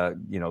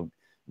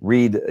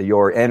read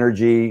your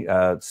energy,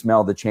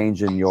 smell the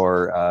change in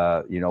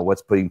your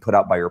what's being put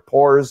out by your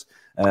pores,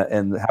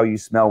 and how you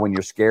smell when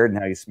you're scared and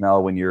how you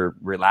smell when you're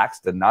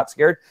relaxed and not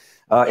scared.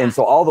 And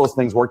so all those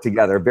things work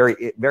together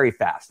very, very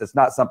fast. It's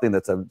not something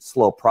that's a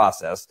slow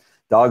process.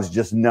 Dogs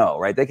just know,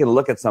 right? They can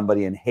look at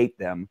somebody and hate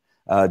them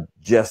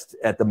just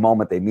at the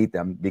moment they meet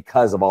them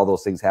because of all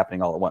those things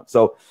happening all at once.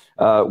 So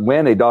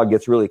when a dog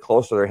gets really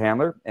close to their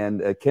handler,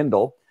 and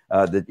Kendall,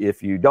 that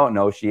if you don't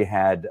know, she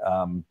has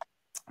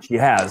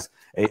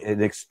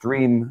an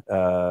extreme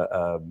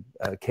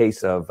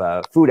case of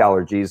food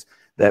allergies,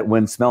 that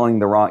when smelling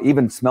the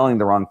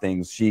wrong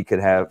things, she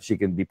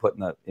can be put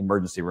in the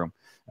emergency room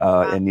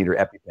and need her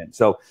EpiPen.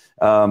 So,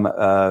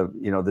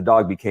 the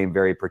dog became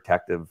very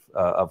protective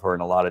of her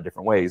in a lot of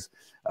different ways.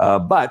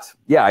 But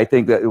yeah, I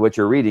think that what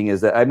you're reading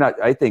is that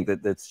I think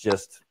that it's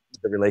just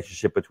the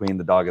relationship between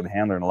the dog and the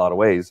handler in a lot of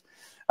ways.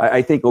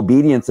 I think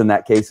obedience in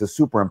that case is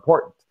super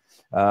important.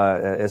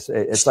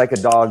 It's like a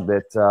dog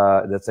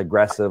that's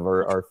aggressive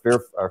or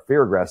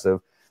fear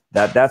aggressive.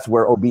 That's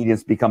where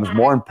obedience becomes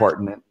more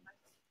important.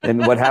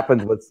 And what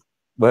happens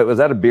was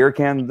that a beer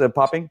can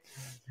popping?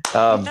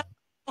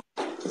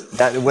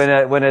 That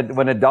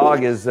when a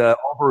dog is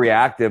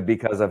overreactive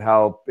because of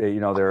how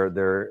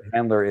their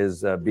handler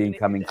is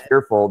becoming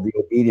fearful, the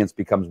obedience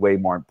becomes way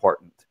more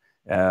important.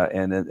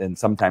 And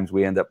sometimes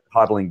we end up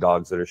coddling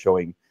dogs that are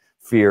showing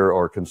fear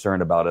or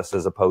concern about us,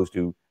 as opposed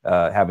to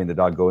having the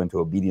dog go into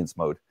obedience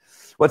mode.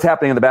 What's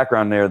happening in the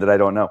background there that I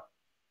don't know?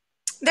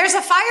 There's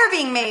a fire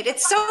being made.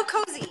 It's so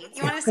cozy.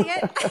 You want to see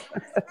it?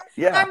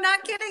 Yeah. I'm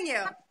not kidding you.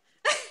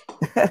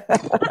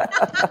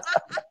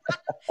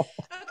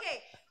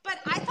 Okay, but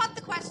I thought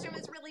the question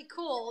was really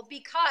cool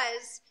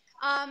because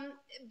I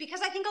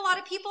think a lot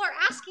of people are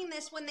asking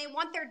this when they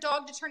want their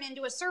dog to turn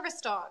into a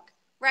service dog,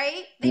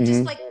 right? They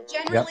just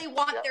generally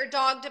want their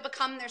dog to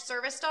become their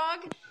service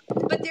dog.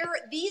 But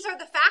these are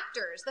the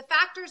factors. The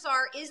factors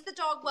are: is the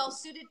dog well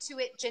suited to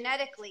it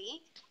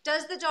genetically?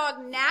 Does the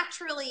dog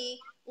naturally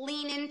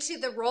lean into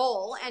the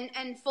role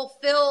and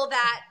fulfill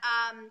that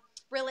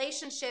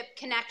relationship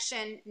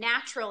connection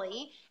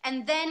naturally?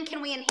 And then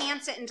can we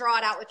enhance it and draw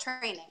it out with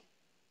training,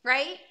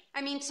 right?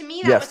 I mean, to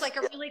me, that was like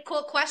a really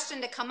cool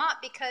question to come up,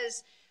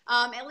 because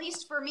at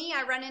least for me,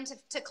 I run into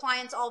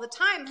clients all the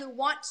time who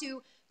want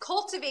to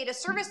cultivate a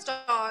service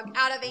dog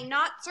out of a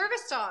not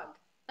service dog.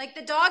 Like,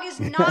 the dog is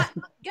not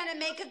going to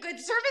make a good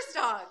service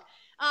dog.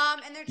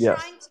 And they're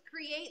trying to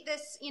create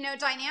this,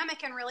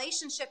 dynamic and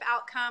relationship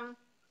outcome,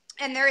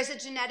 and there is a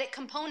genetic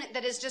component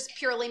that is just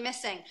purely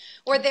missing,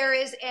 or there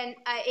is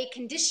a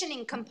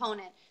conditioning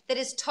component that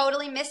is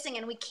totally missing,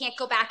 and we can't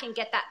go back and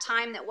get that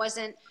time that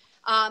wasn't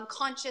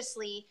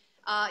consciously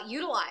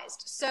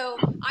utilized. So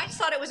I just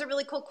thought it was a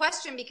really cool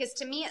question, because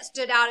to me it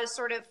stood out as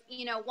sort of,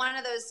 one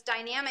of those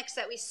dynamics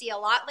that we see a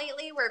lot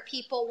lately, where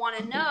people want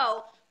to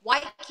know,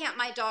 why can't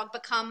my dog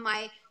become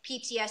my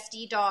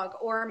PTSD dog,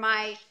 or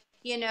my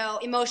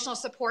emotional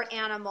support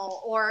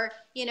animal, or,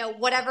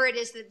 whatever it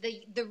is, that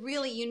the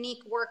really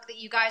unique work that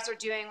you guys are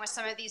doing with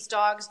some of these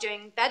dogs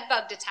doing bed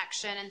bug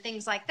detection and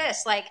things like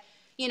this. Like,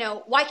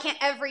 why can't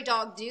every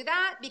dog do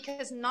that?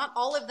 Because not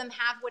all of them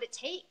have what it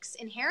takes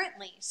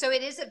inherently. So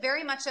it is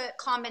very much a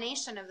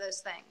combination of those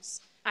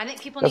things. I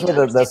think people need to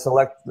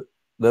understand.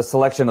 The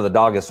selection of the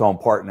dog is so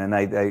important. And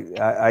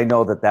I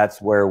know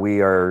that's where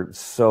we are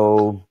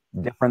so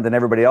different than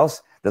everybody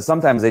else, that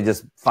sometimes they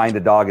just find a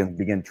dog and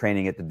begin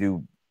training it to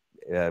do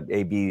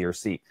A, B, or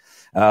C.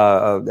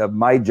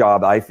 My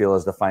job, I feel,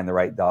 is to find the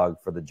right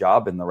dog for the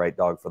job and the right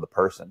dog for the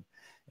person.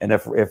 And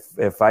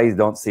if I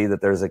don't see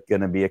that there's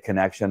going to be a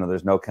connection, or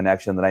there's no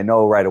connection, then I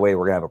know right away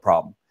we're going to have a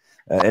problem.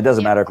 It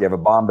doesn't matter if you have a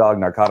bomb dog,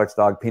 narcotics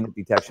dog, peanut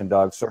detection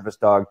dog, service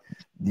dog.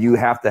 You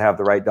have to have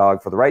the right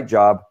dog for the right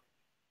job,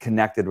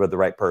 connected with the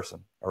right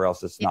person, or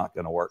else it's not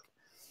going to work.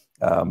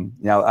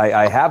 Now,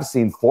 I have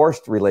seen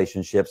forced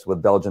relationships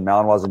with Belgian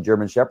Malinois and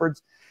German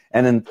Shepherds.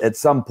 And then at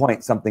some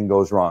point, something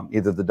goes wrong.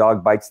 Either the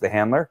dog bites the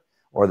handler,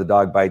 or the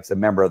dog bites a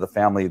member of the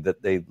family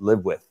that they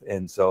live with.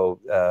 And so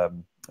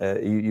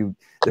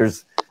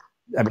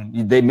I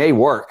mean, they may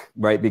work,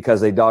 right?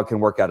 Because a dog can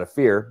work out of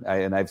fear.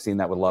 And I've seen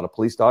that with a lot of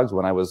police dogs.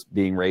 When I was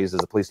being raised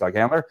as a police dog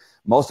handler,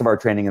 most of our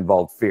training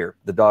involved fear.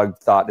 The dog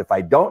thought, if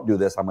I don't do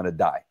this, I'm going to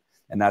die.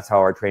 And that's how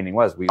our training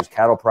was. We used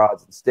cattle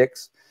prods and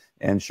sticks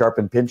and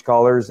sharpened pinch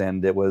collars.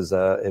 And it was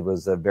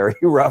a very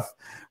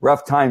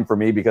rough time for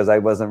me because I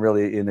wasn't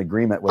really in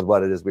agreement with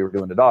what it is we were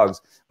doing to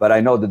dogs. But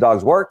I know the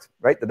dogs worked,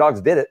 right? The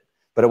dogs did it,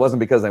 but it wasn't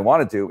because they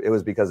wanted to. It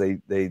was because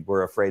they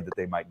were afraid that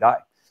they might die.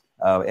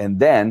 And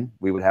then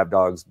we would have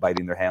dogs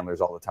biting their handlers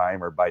all the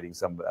time or biting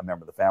a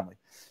member of the family.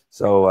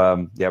 So,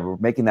 yeah, we're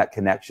making that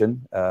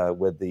connection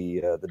with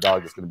the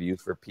dog that's going to be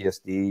used for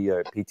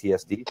PSD,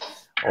 PTSD,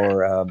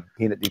 or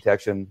peanut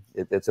detection.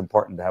 It's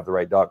important to have the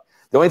right dog.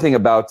 The only thing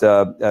about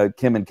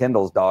Kim and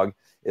Kendall's dog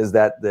is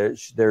that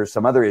there's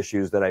some other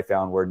issues that I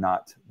found were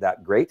not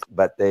that great,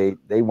 but they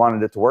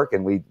wanted it to work,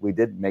 and we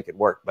did make it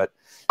work. But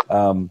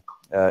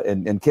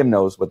and Kim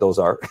knows what those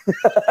are,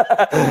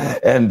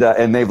 and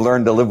they've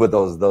learned to live with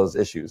those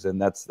issues,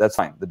 and that's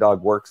fine. The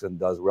dog works and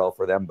does well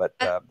for them, but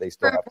they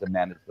still have to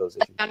manage those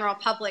issues. The general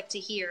public to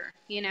hear,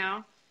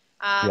 yeah.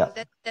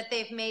 that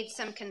they've made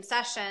some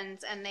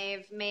concessions and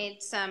they've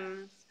made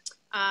some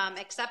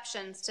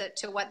exceptions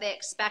to what they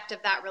expect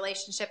of that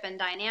relationship and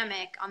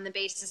dynamic on the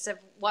basis of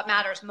what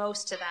matters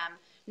most to them,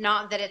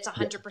 not that it's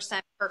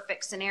 100%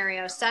 perfect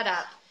scenario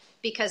setup.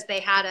 Because they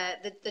had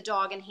the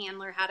dog and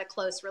handler had a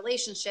close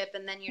relationship,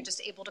 and then you're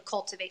just able to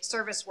cultivate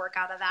service work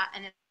out of that,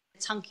 and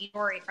it's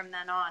hunky-dory from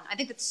then on. I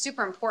think that's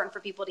super important for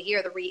people to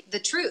hear the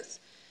truth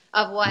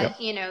of what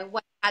what you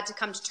had to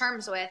come to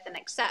terms with and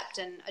accept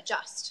and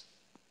adjust.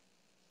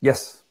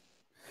 Yes.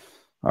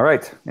 All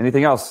right.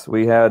 Anything else?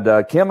 We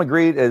had Kim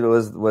agreed. It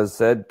was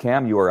said,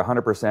 Cam, you are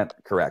 100%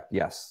 correct.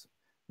 Yes,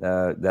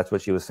 that's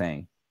what she was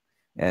saying,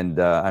 and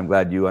I'm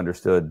glad you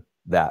understood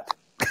that.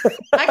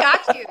 I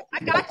got you,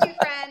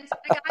 friend.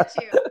 I got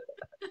you.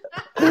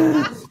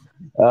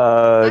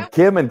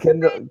 Kim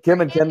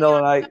and Kendall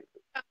and I.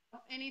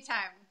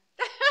 Anytime.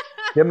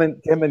 Kim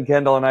and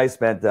Kendall and I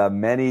spent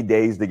many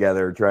days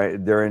together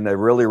during a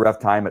really rough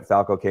time at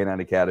Falco Canine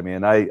Academy,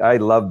 and I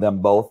love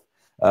them both.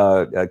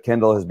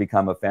 Kendall has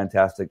become a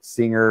fantastic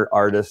singer,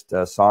 artist,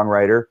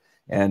 songwriter,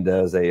 and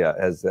has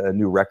a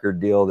new record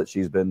deal that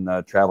she's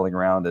been traveling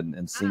around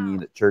and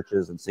singing at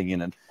churches and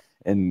singing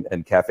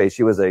in cafes.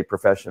 She was a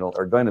professional,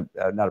 or going to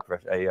not a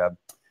professional,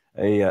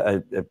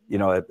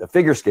 a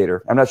figure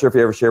skater. I'm not sure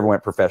if she ever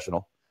went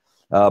professional,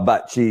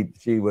 but she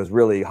was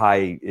really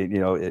high,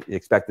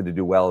 expected to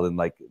do well in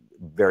like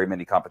very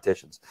many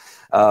competitions.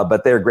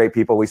 But they're great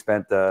people. We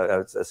spent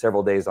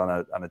several days on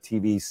a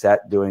TV set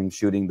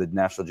shooting the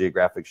National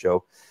Geographic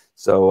show.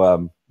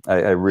 So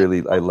I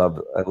love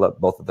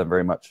both of them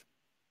very much.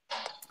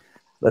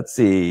 Let's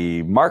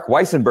see. Mark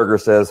Weissenberger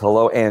says,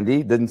 hello,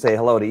 Andy. Didn't say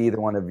hello to either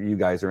one of you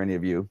guys or any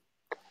of you.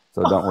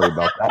 So don't worry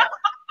about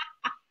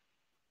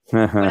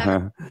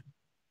that.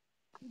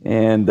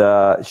 And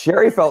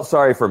Sherry felt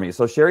sorry for me.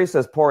 So Sherry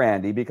says, poor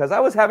Andy, because I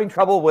was having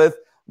trouble with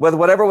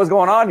whatever was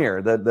going on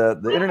here.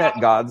 The internet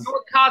gods.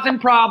 You're causing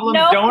problems.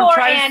 No, don't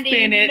try Andy. to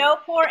spin it. No,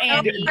 poor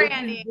Andy. No, poor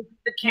Andy.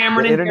 The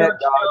Cameron and internet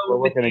gods show were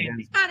working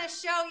against. What kind of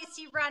show is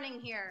he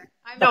running here?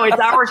 No, it's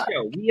our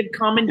show. We have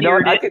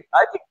commandeered it.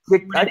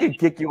 I could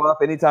kick you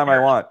off anytime I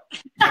want.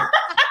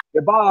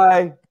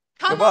 Goodbye.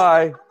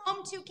 Goodbye.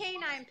 Home to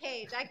Canine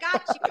page. I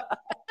got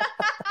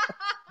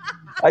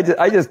you.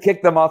 I just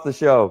kicked them off the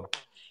show.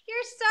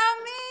 You're so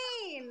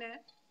mean.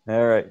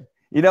 All right.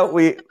 So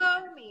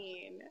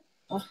mean.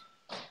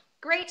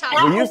 Great time.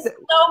 That was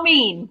so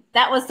mean.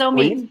 That was so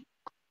mean.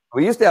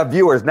 We used to have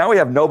viewers. Now we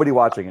have nobody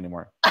watching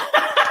anymore.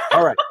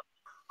 All right.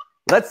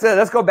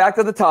 Let's go back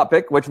to the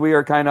topic, which we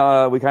kind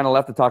of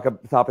left the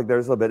topic there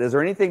a little bit. Is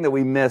there anything that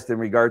we missed in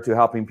regard to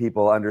helping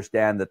people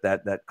understand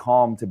that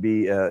calm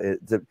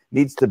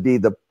needs to be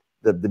the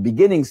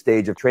beginning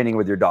stage of training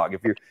with your dog?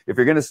 If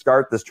you're going to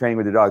start this training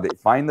with your dog,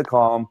 find the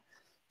calm,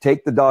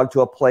 take the dog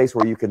to a place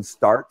where you can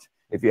start.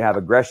 If you have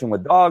aggression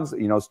with dogs,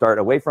 start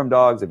away from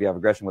dogs. If you have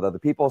aggression with other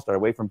people, start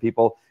away from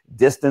people.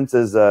 Distance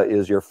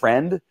is your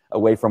friend,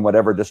 away from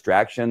whatever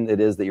distraction it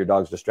is that your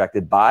dog's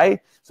distracted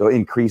by. So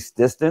increase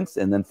distance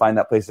and then find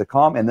that place to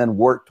calm, and then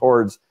work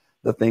towards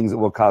the things that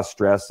will cause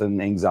stress and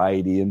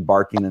anxiety and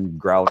barking and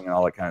growling and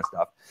all that kind of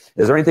stuff.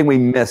 Is there anything we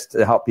missed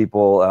to help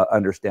people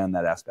understand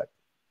that aspect?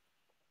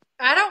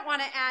 I don't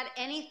want to add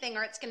anything,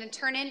 or it's going to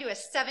turn into a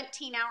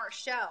 17-hour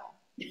show.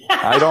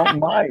 I don't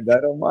mind.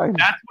 That's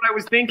what I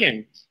was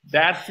thinking.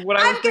 I'm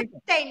going to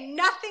say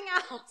nothing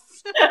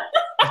else.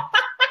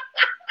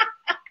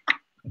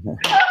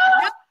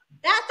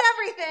 That's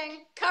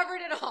everything.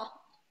 Covered it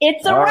all.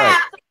 It's a wrap.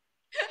 Right.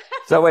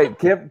 So wait,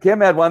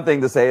 Kim had one thing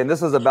to say, and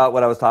this is about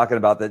what I was talking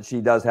about, that she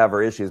does have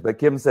her issues. But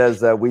Kim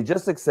says, we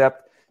just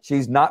accept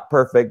she's not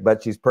perfect,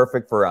 but she's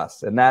perfect for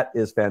us. And that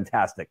is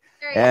fantastic.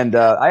 And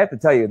I have to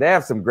tell you, they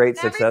have some great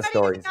success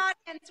stories. In the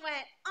audience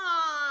went,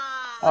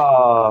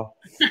 oh,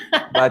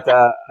 but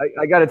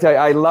I got to tell you,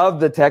 I love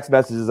the text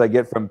messages I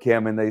get from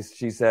Kim, and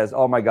she says,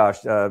 "Oh my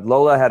gosh,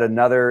 Lola had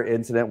another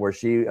incident where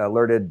she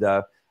alerted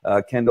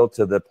Kendall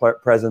to the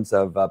presence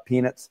of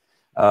peanuts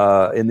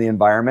in the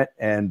environment,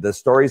 and the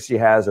stories she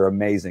has are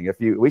amazing.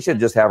 We should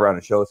just have her on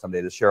a show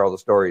someday to share all the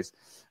stories.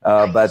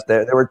 But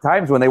there were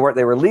times when they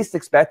were least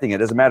expecting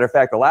it. As a matter of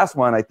fact, the last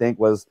one I think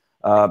was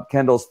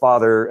Kendall's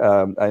father,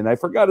 and I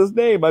forgot his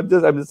name. I'm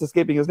just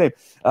escaping his name.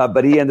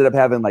 But he ended up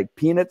having like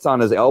peanuts on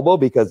his elbow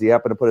because he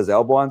happened to put his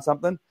elbow on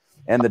something.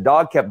 And the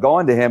dog kept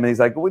going to him, and he's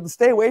like, well,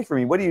 stay away from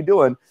me. What are you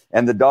doing?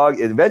 And the dog,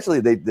 eventually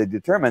they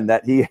determined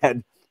that he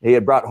had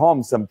brought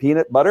home some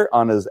peanut butter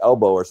on his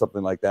elbow or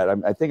something like that.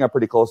 I think I'm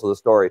pretty close to the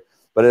story,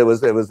 but it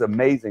was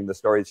amazing, the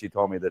story she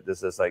told me, that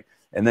this is like,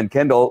 and then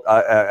Kendall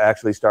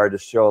actually started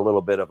to show a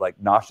little bit of like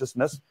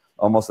nauseousness,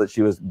 almost that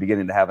she was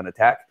beginning to have an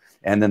attack.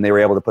 And then they were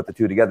able to put the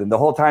two together. And the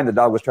whole time the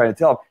dog was trying to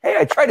tell him, hey,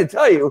 I tried to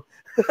tell you,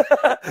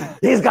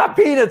 he's got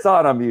peanuts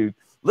on him. You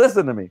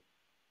listen to me.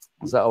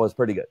 So it was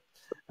pretty good.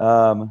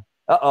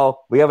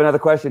 We have another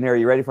question here. Are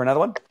you ready for another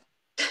one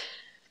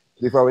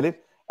before we leave?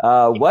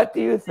 What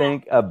do you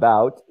think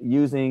about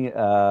using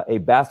a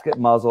basket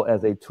muzzle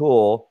as a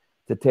tool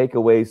to take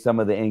away some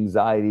of the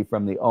anxiety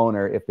from the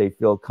owner if they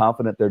feel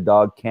confident their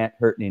dog can't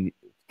hurt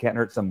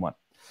someone?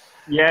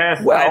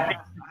 Yes, well, I think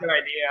it's a good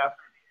idea.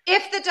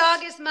 If the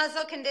dog is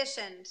muzzle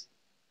conditioned.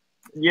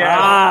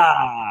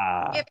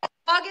 Yeah. If the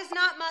dog is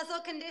not muzzle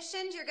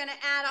conditioned, you're going to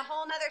add a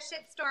whole nother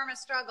shitstorm of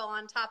struggle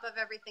on top of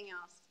everything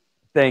else.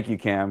 Thank you,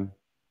 Cam.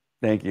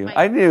 Thank you.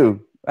 I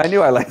knew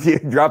I liked you.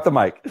 Drop the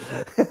mic.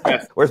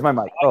 Yes. Where's my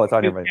mic? Oh, it's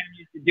on your mic.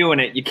 You're doing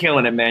it. You're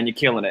killing it, man. You're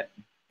killing it.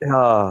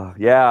 Oh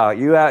yeah,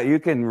 you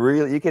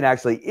can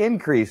actually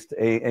increase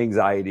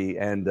anxiety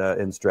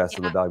and stress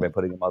in the dog by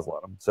putting a muzzle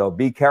on them. So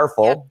be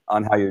careful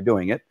on how you're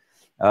doing it.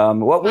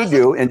 What we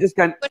do, and just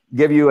kind of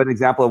give you an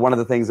example of one of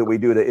the things that we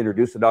do to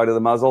introduce the dog to the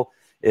muzzle,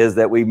 is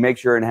that we make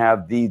sure and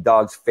have the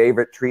dog's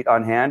favorite treat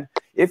on hand.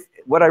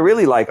 What I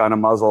really like on a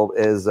muzzle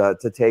is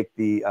to take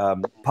the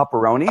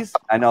pepperonis.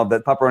 I know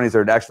that pepperonis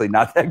are actually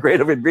not that great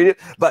of an ingredient,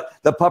 but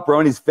the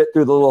pepperonis fit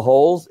through the little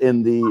holes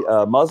in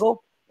the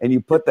muzzle, and you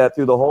put that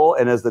through the hole,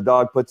 and as the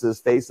dog puts his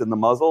face in the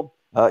muzzle,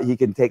 he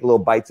can take little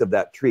bites of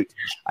that treat.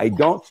 I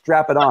don't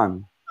strap it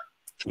on.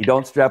 You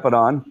don't strap it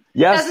on.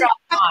 Yes.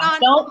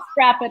 Don't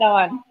strap it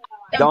on.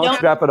 Don't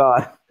strap it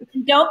on.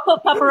 Don't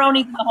put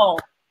pepperonis in the hole.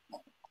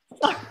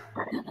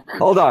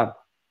 Hold on.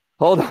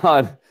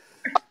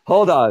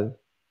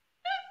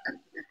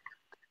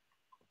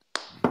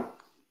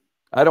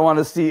 I don't want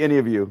to see any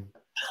of you.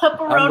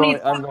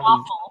 Pepperonis are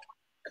awful.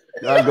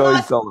 I'm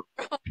going solo.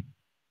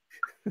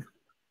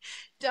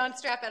 Don't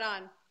strap it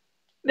on.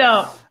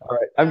 No. All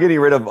right. I'm getting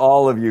rid of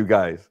all of you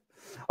guys.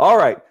 All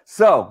right.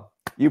 So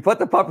you put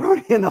the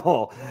pepperoni in the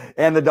hole,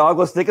 and the dog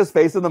will stick his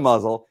face in the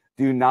muzzle.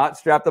 Do not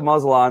strap the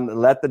muzzle on.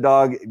 Let the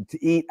dog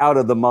eat out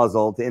of the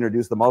muzzle to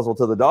introduce the muzzle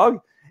to the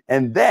dog.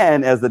 And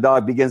then as the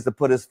dog begins to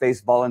put his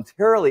face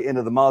voluntarily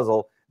into the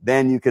muzzle,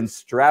 then you can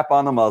strap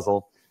on the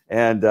muzzle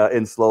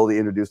and slowly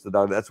introduce the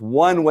dog. That's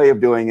one way of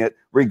doing it,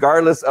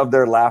 regardless of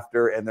their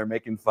laughter and they're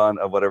making fun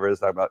of whatever it's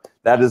talking about.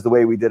 That is the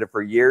way we did it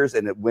for years,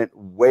 and it went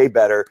way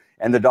better.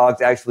 And the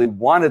dogs actually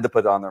wanted to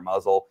put on their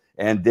muzzle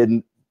and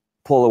didn't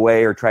pull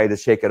away or try to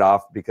shake it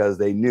off because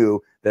they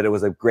knew that it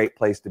was a great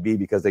place to be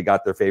because they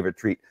got their favorite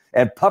treat.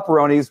 And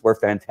pepperonis were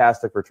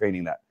fantastic for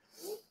training that.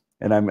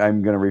 And I'm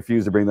going to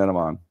refuse to bring them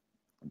on.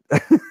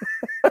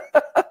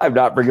 I'm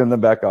not bringing them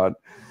back on.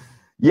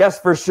 Yes,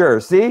 for sure.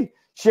 See,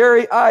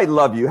 Sherry, I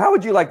love you. How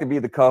would you like to be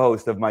the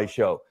co-host of my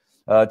show,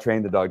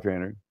 Train the Dog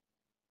Trainer?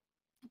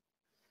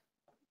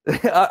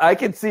 I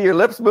can see your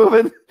lips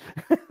moving.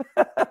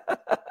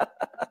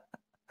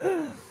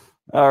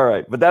 All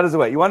right, but that is the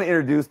way. You want to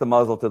introduce the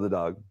muzzle to the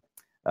dog.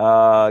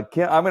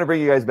 Kim, I'm going to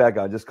bring you guys back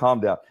on. Just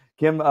calm down.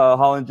 Kim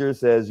Hollinger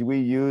says, we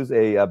use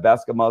a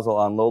basket muzzle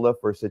on Lola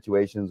for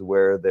situations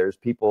where there's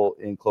people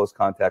in close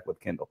contact with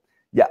Kendall.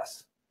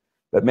 Yes,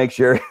 but make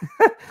sure,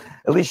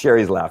 at least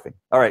Sherry's laughing.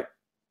 All right,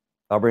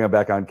 I'll bring him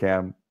back on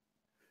cam.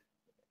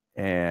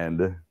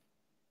 And,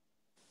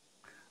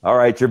 all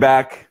right, you're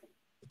back.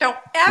 Don't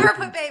ever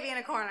put baby in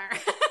a corner.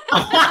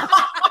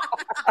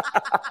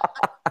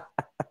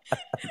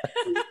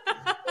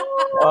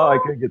 Oh, I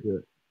couldn't get to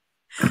it.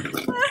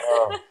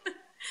 Oh.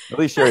 At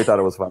least Sherry thought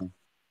it was fun.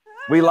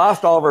 We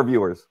lost all of our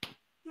viewers.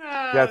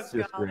 Oh, That's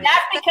just great.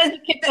 That's because you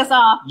kicked us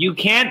off. You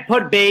can't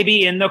put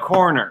baby in the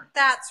corner.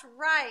 That's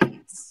right.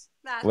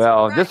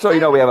 Well, right. just so you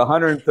know, we have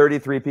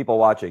 133 people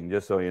watching,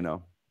 just so you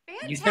know.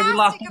 Fantastic. You said we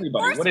lost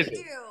everybody. Of course What is we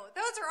it? do.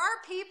 Those are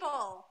our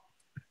people.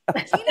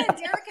 Gina and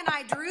Derek and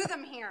I drew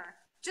them here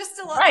just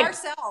to love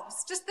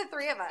ourselves, just the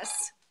three of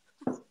us.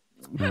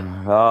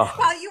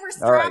 While you were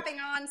strapping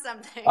on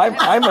something.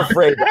 I'm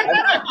afraid.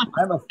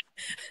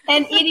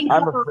 And eating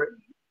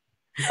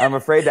I'm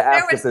afraid to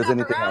ask if there's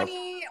anything else.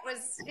 It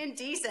was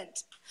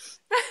indecent.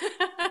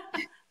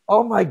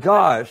 Oh my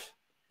gosh.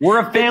 We're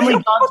a family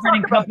dog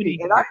training company.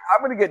 And I'm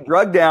going to get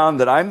drugged down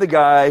that I'm the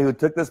guy who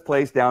took this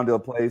place down to a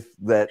place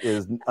that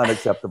is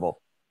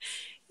unacceptable.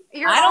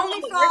 Your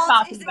only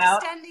fault is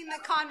extending the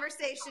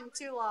conversation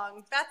too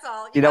long. That's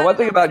all. You know, one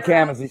thing about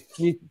Cam is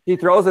he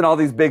throws in all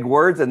these big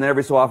words, and then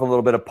every so often a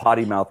little bit of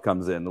potty mouth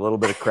comes in, a little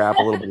bit of crap,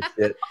 a little bit of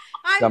shit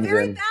I'm comes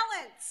very in.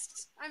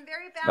 balanced. I'm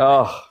very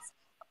balanced. Oh,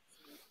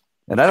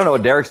 And I don't know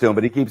what Derek's doing,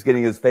 but he keeps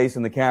getting his face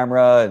in the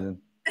camera. And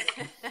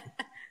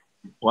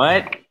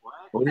What?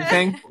 What are you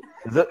saying?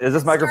 is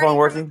this microphone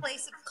working? From a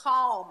place of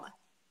calm.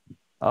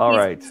 All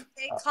right.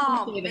 Stay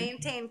calm.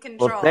 Maintain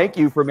control. Well, thank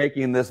you for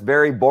making this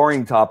very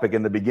boring topic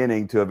in the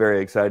beginning to a very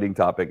exciting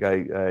topic.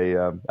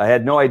 I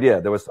had no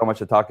idea there was so much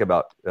to talk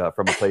about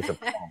from a place of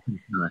calm.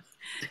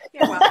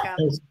 You're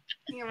welcome.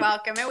 You're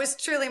welcome. It was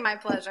truly my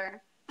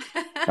pleasure.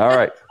 All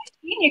right.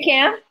 You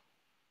can.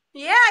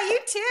 Yeah, you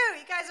too.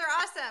 You guys are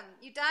awesome.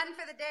 You done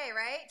for the day,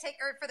 right?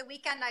 Or for the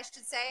weekend, I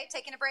should say.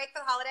 Taking a break for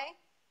the holiday?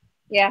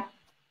 Yeah,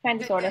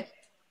 kind of, sort of.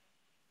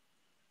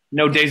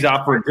 No days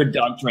off for a good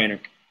dog trainer.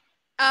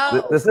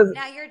 Oh, this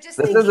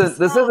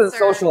isn't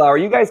social hour.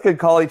 You guys could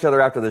call each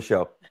other after the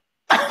show.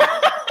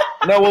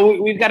 No,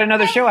 well, we've got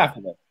another show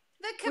after this.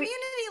 The community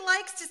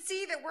likes to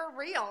see that we're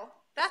real.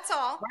 That's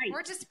all. Right.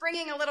 We're just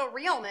bringing a little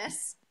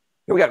realness.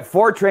 We got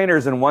 4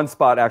 trainers in one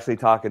spot actually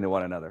talking to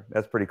one another.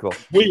 That's pretty cool.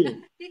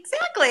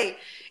 Exactly.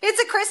 It's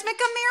a Christmas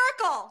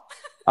miracle.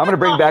 I'm gonna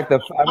bring back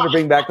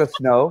the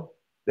snow.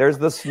 There's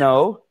the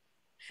snow.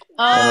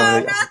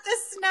 Oh, not the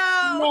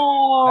snow.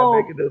 No,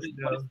 I'm making the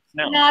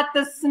snow. not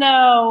the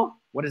snow.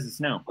 What is the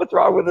snow? What's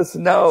wrong with the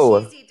snow?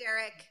 So cheesy,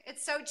 Derek.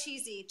 It's so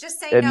cheesy. Just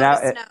say And no now-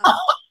 to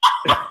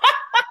snow.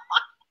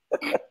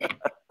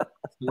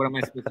 What am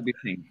I supposed to be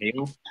saying?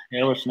 Hail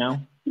or snow?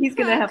 He's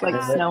gonna have like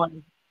God. snow.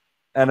 On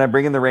And I'm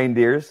bringing the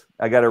reindeers.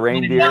 I got a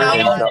reindeer. No, and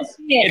no, so-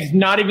 It's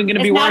not even going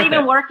to be it's not worth even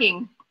it.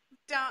 working.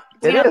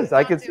 It is.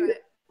 I don't can do see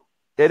it.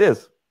 It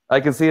is. I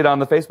can see it on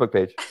the Facebook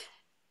page.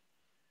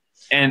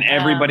 And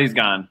everybody's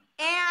gone.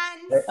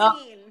 And Oh.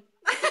 scene.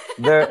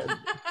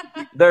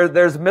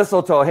 There's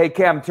mistletoe. Hey,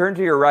 Cam, turn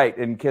to your right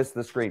and kiss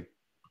the screen.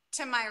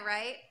 To my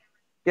right.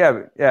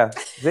 Yeah.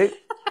 See?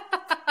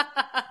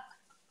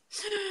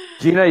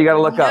 Gina, you got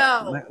to look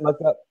up. No. Look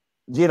up.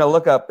 Gina,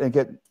 look up and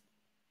get.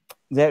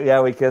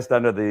 Yeah, we kissed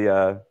under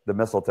the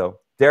mistletoe.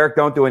 Derek,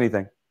 don't do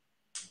anything.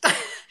 Do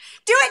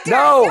it, Derek.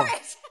 No. Do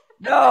it.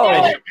 No.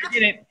 I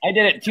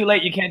did it. Too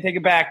late. You can't take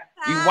it back.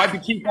 You wipe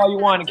your cheek all you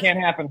want. It can't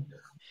happen.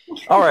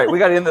 All right, we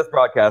got to end this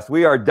broadcast.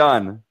 We are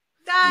done.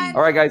 Done.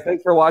 All right, guys,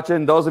 thanks for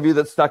watching. Those of you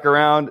that stuck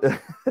around,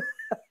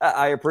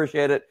 I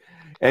appreciate it.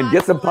 And God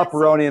get some bless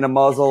pepperoni in a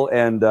muzzle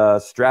and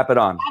strap it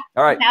on.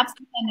 All right. Have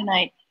some fun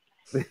tonight.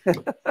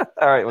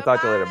 All right, we'll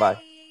talk to you later. Bye.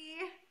 Bye-bye.